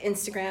have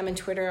Instagram and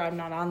Twitter. I'm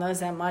not on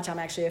those that much. I'm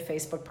actually a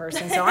Facebook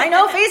person, so I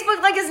know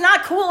Facebook is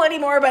not cool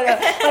anymore, but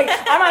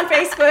I'm on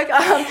Facebook.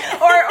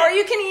 Or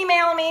you can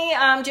email me,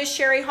 just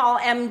Sherry Hall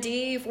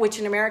MD, which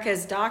in America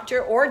is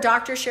Doctor, or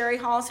Dr. Sherry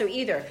Hall. So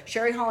either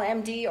Sherry Hall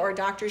MD or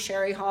Dr.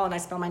 Sherry Hall, and I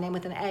spell my name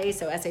with an A,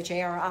 so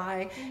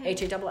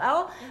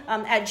SHARIHALL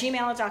at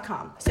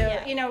gmail.com.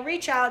 So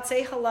reach out,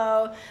 say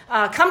hello,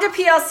 come to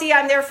PLC.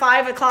 I'm there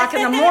 5 o'clock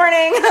in the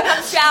morning.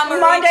 Come shower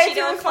Monday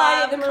through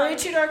Friday, the Club.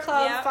 Maroochydore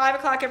Club, Yep. 5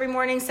 o'clock every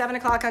morning, 7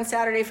 o'clock on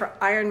Saturday for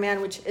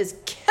Ironman, which is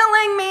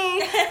killing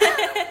me.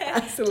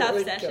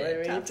 Absolutely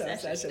Tough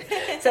session.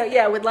 So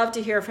yeah, we'd love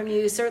to hear from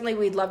you. Certainly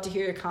we'd love to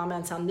hear your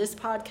comments on this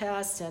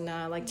podcast. And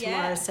like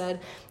Tamara said,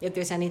 if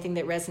there's anything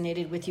that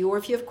resonated with you, or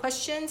if you have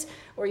questions,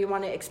 or you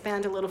want to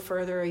expand a little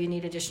further, or you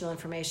need additional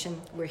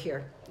information, we're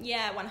here.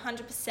 Yeah,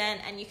 100%.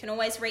 And you can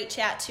always reach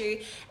out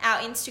to our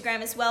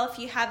Instagram as well if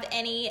you have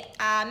any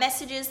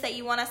messages that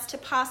you want us to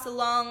pass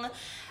along.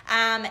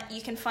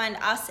 You can find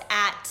us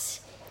at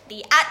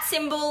the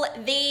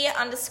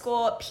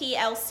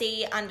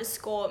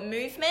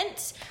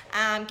 @the_PLC_movement.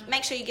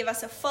 Make sure you give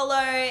us a follow.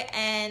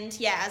 And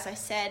yeah, as I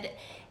said,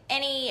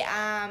 any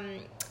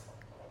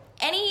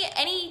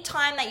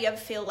time that you ever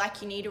feel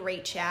like you need to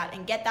reach out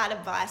and get that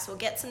advice or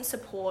get some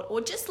support, or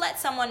just let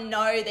someone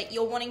know that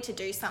you're wanting to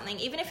do something,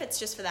 even if it's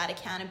just for that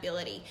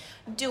accountability,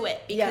 do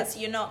it, because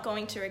you're not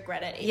going to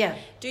regret it.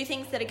 Do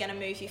things that are going to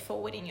move you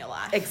forward in your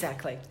life.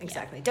 Exactly.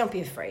 Don't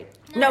be afraid.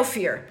 No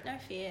fear. No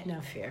fear.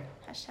 No fear.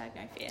 Hashtag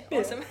no fear.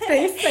 Awesome.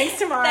 Thanks,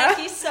 Tamara. Thank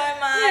you so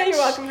much. Yeah, you're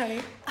welcome,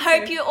 honey.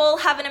 Hope you all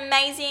have an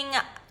amazing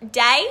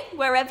day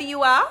wherever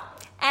you are,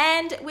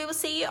 and we will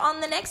see you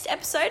on the next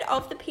episode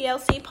of the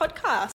PLC podcast.